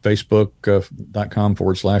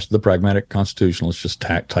facebook.com/The Pragmatic Constitutionalist. Just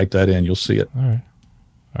type that in. You'll see it. All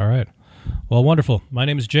right. Well, wonderful. My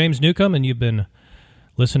name is James Newcomb, and you've been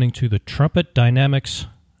listening to the Trumpet Dynamics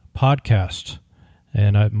podcast.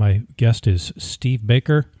 And my guest is Steve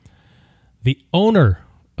Baker, the owner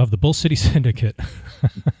of the Bull City Syndicate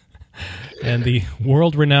and the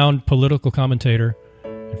world-renowned political commentator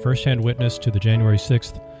and first-hand witness to the January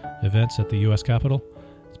 6th events at the U.S. Capitol.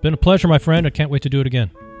 It's been a pleasure, my friend. I can't wait to do it again.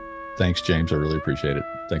 Thanks, James. I really appreciate it.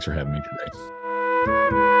 Thanks for having me today.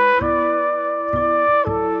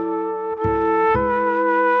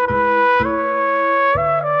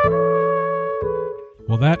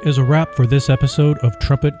 Well, that is a wrap for this episode of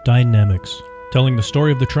Trumpet Dynamics, telling the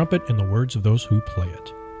story of the trumpet in the words of those who play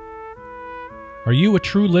it. Are you a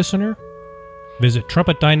true listener? Visit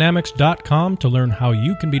trumpetdynamics.com to learn how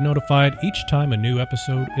you can be notified each time a new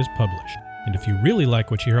episode is published. And if you really like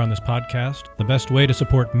what you hear on this podcast, the best way to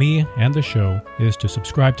support me and the show is to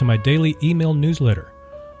subscribe to my daily email newsletter,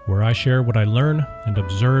 where I share what I learn and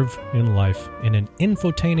observe in life in an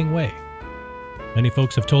infotaining way. Many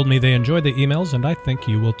folks have told me they enjoy the emails, and I think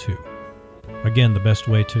you will too. Again, the best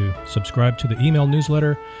way to subscribe to the email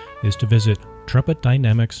newsletter is to visit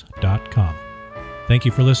trumpetdynamics.com. Thank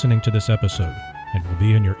you for listening to this episode, and we'll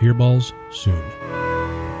be in your earballs soon.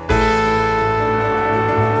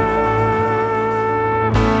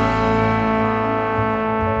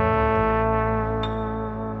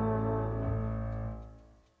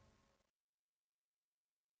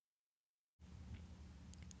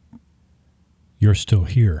 You're still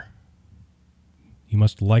here. You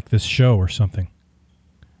must like this show or something.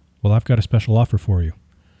 Well, I've got a special offer for you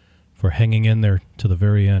for hanging in there to the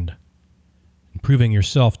very end and proving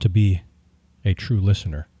yourself to be a true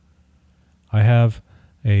listener. I have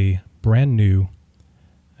a brand new,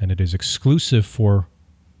 and it is exclusive for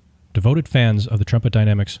devoted fans of the Trumpet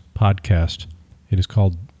Dynamics podcast. It is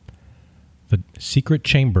called The Secret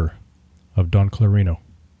Chamber of Don Clarino.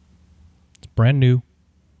 It's brand new.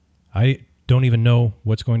 I don't even know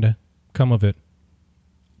what's going to come of it.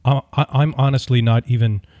 I'm honestly not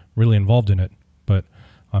even really involved in it, but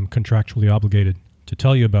I'm contractually obligated to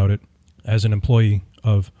tell you about it as an employee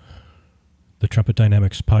of the Trumpet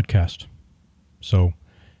Dynamics podcast. So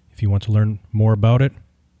if you want to learn more about it,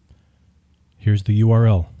 here's the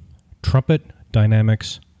URL,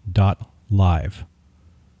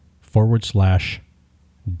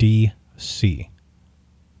 trumpetdynamics.live/DC.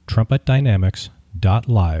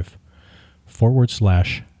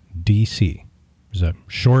 trumpetdynamics.live/DC. There's a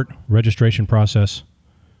short registration process,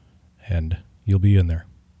 and you'll be in there.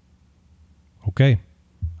 Okay.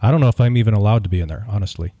 I don't know if I'm even allowed to be in there,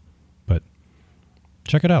 honestly. But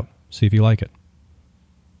check it out. See if you like it.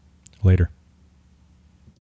 Later.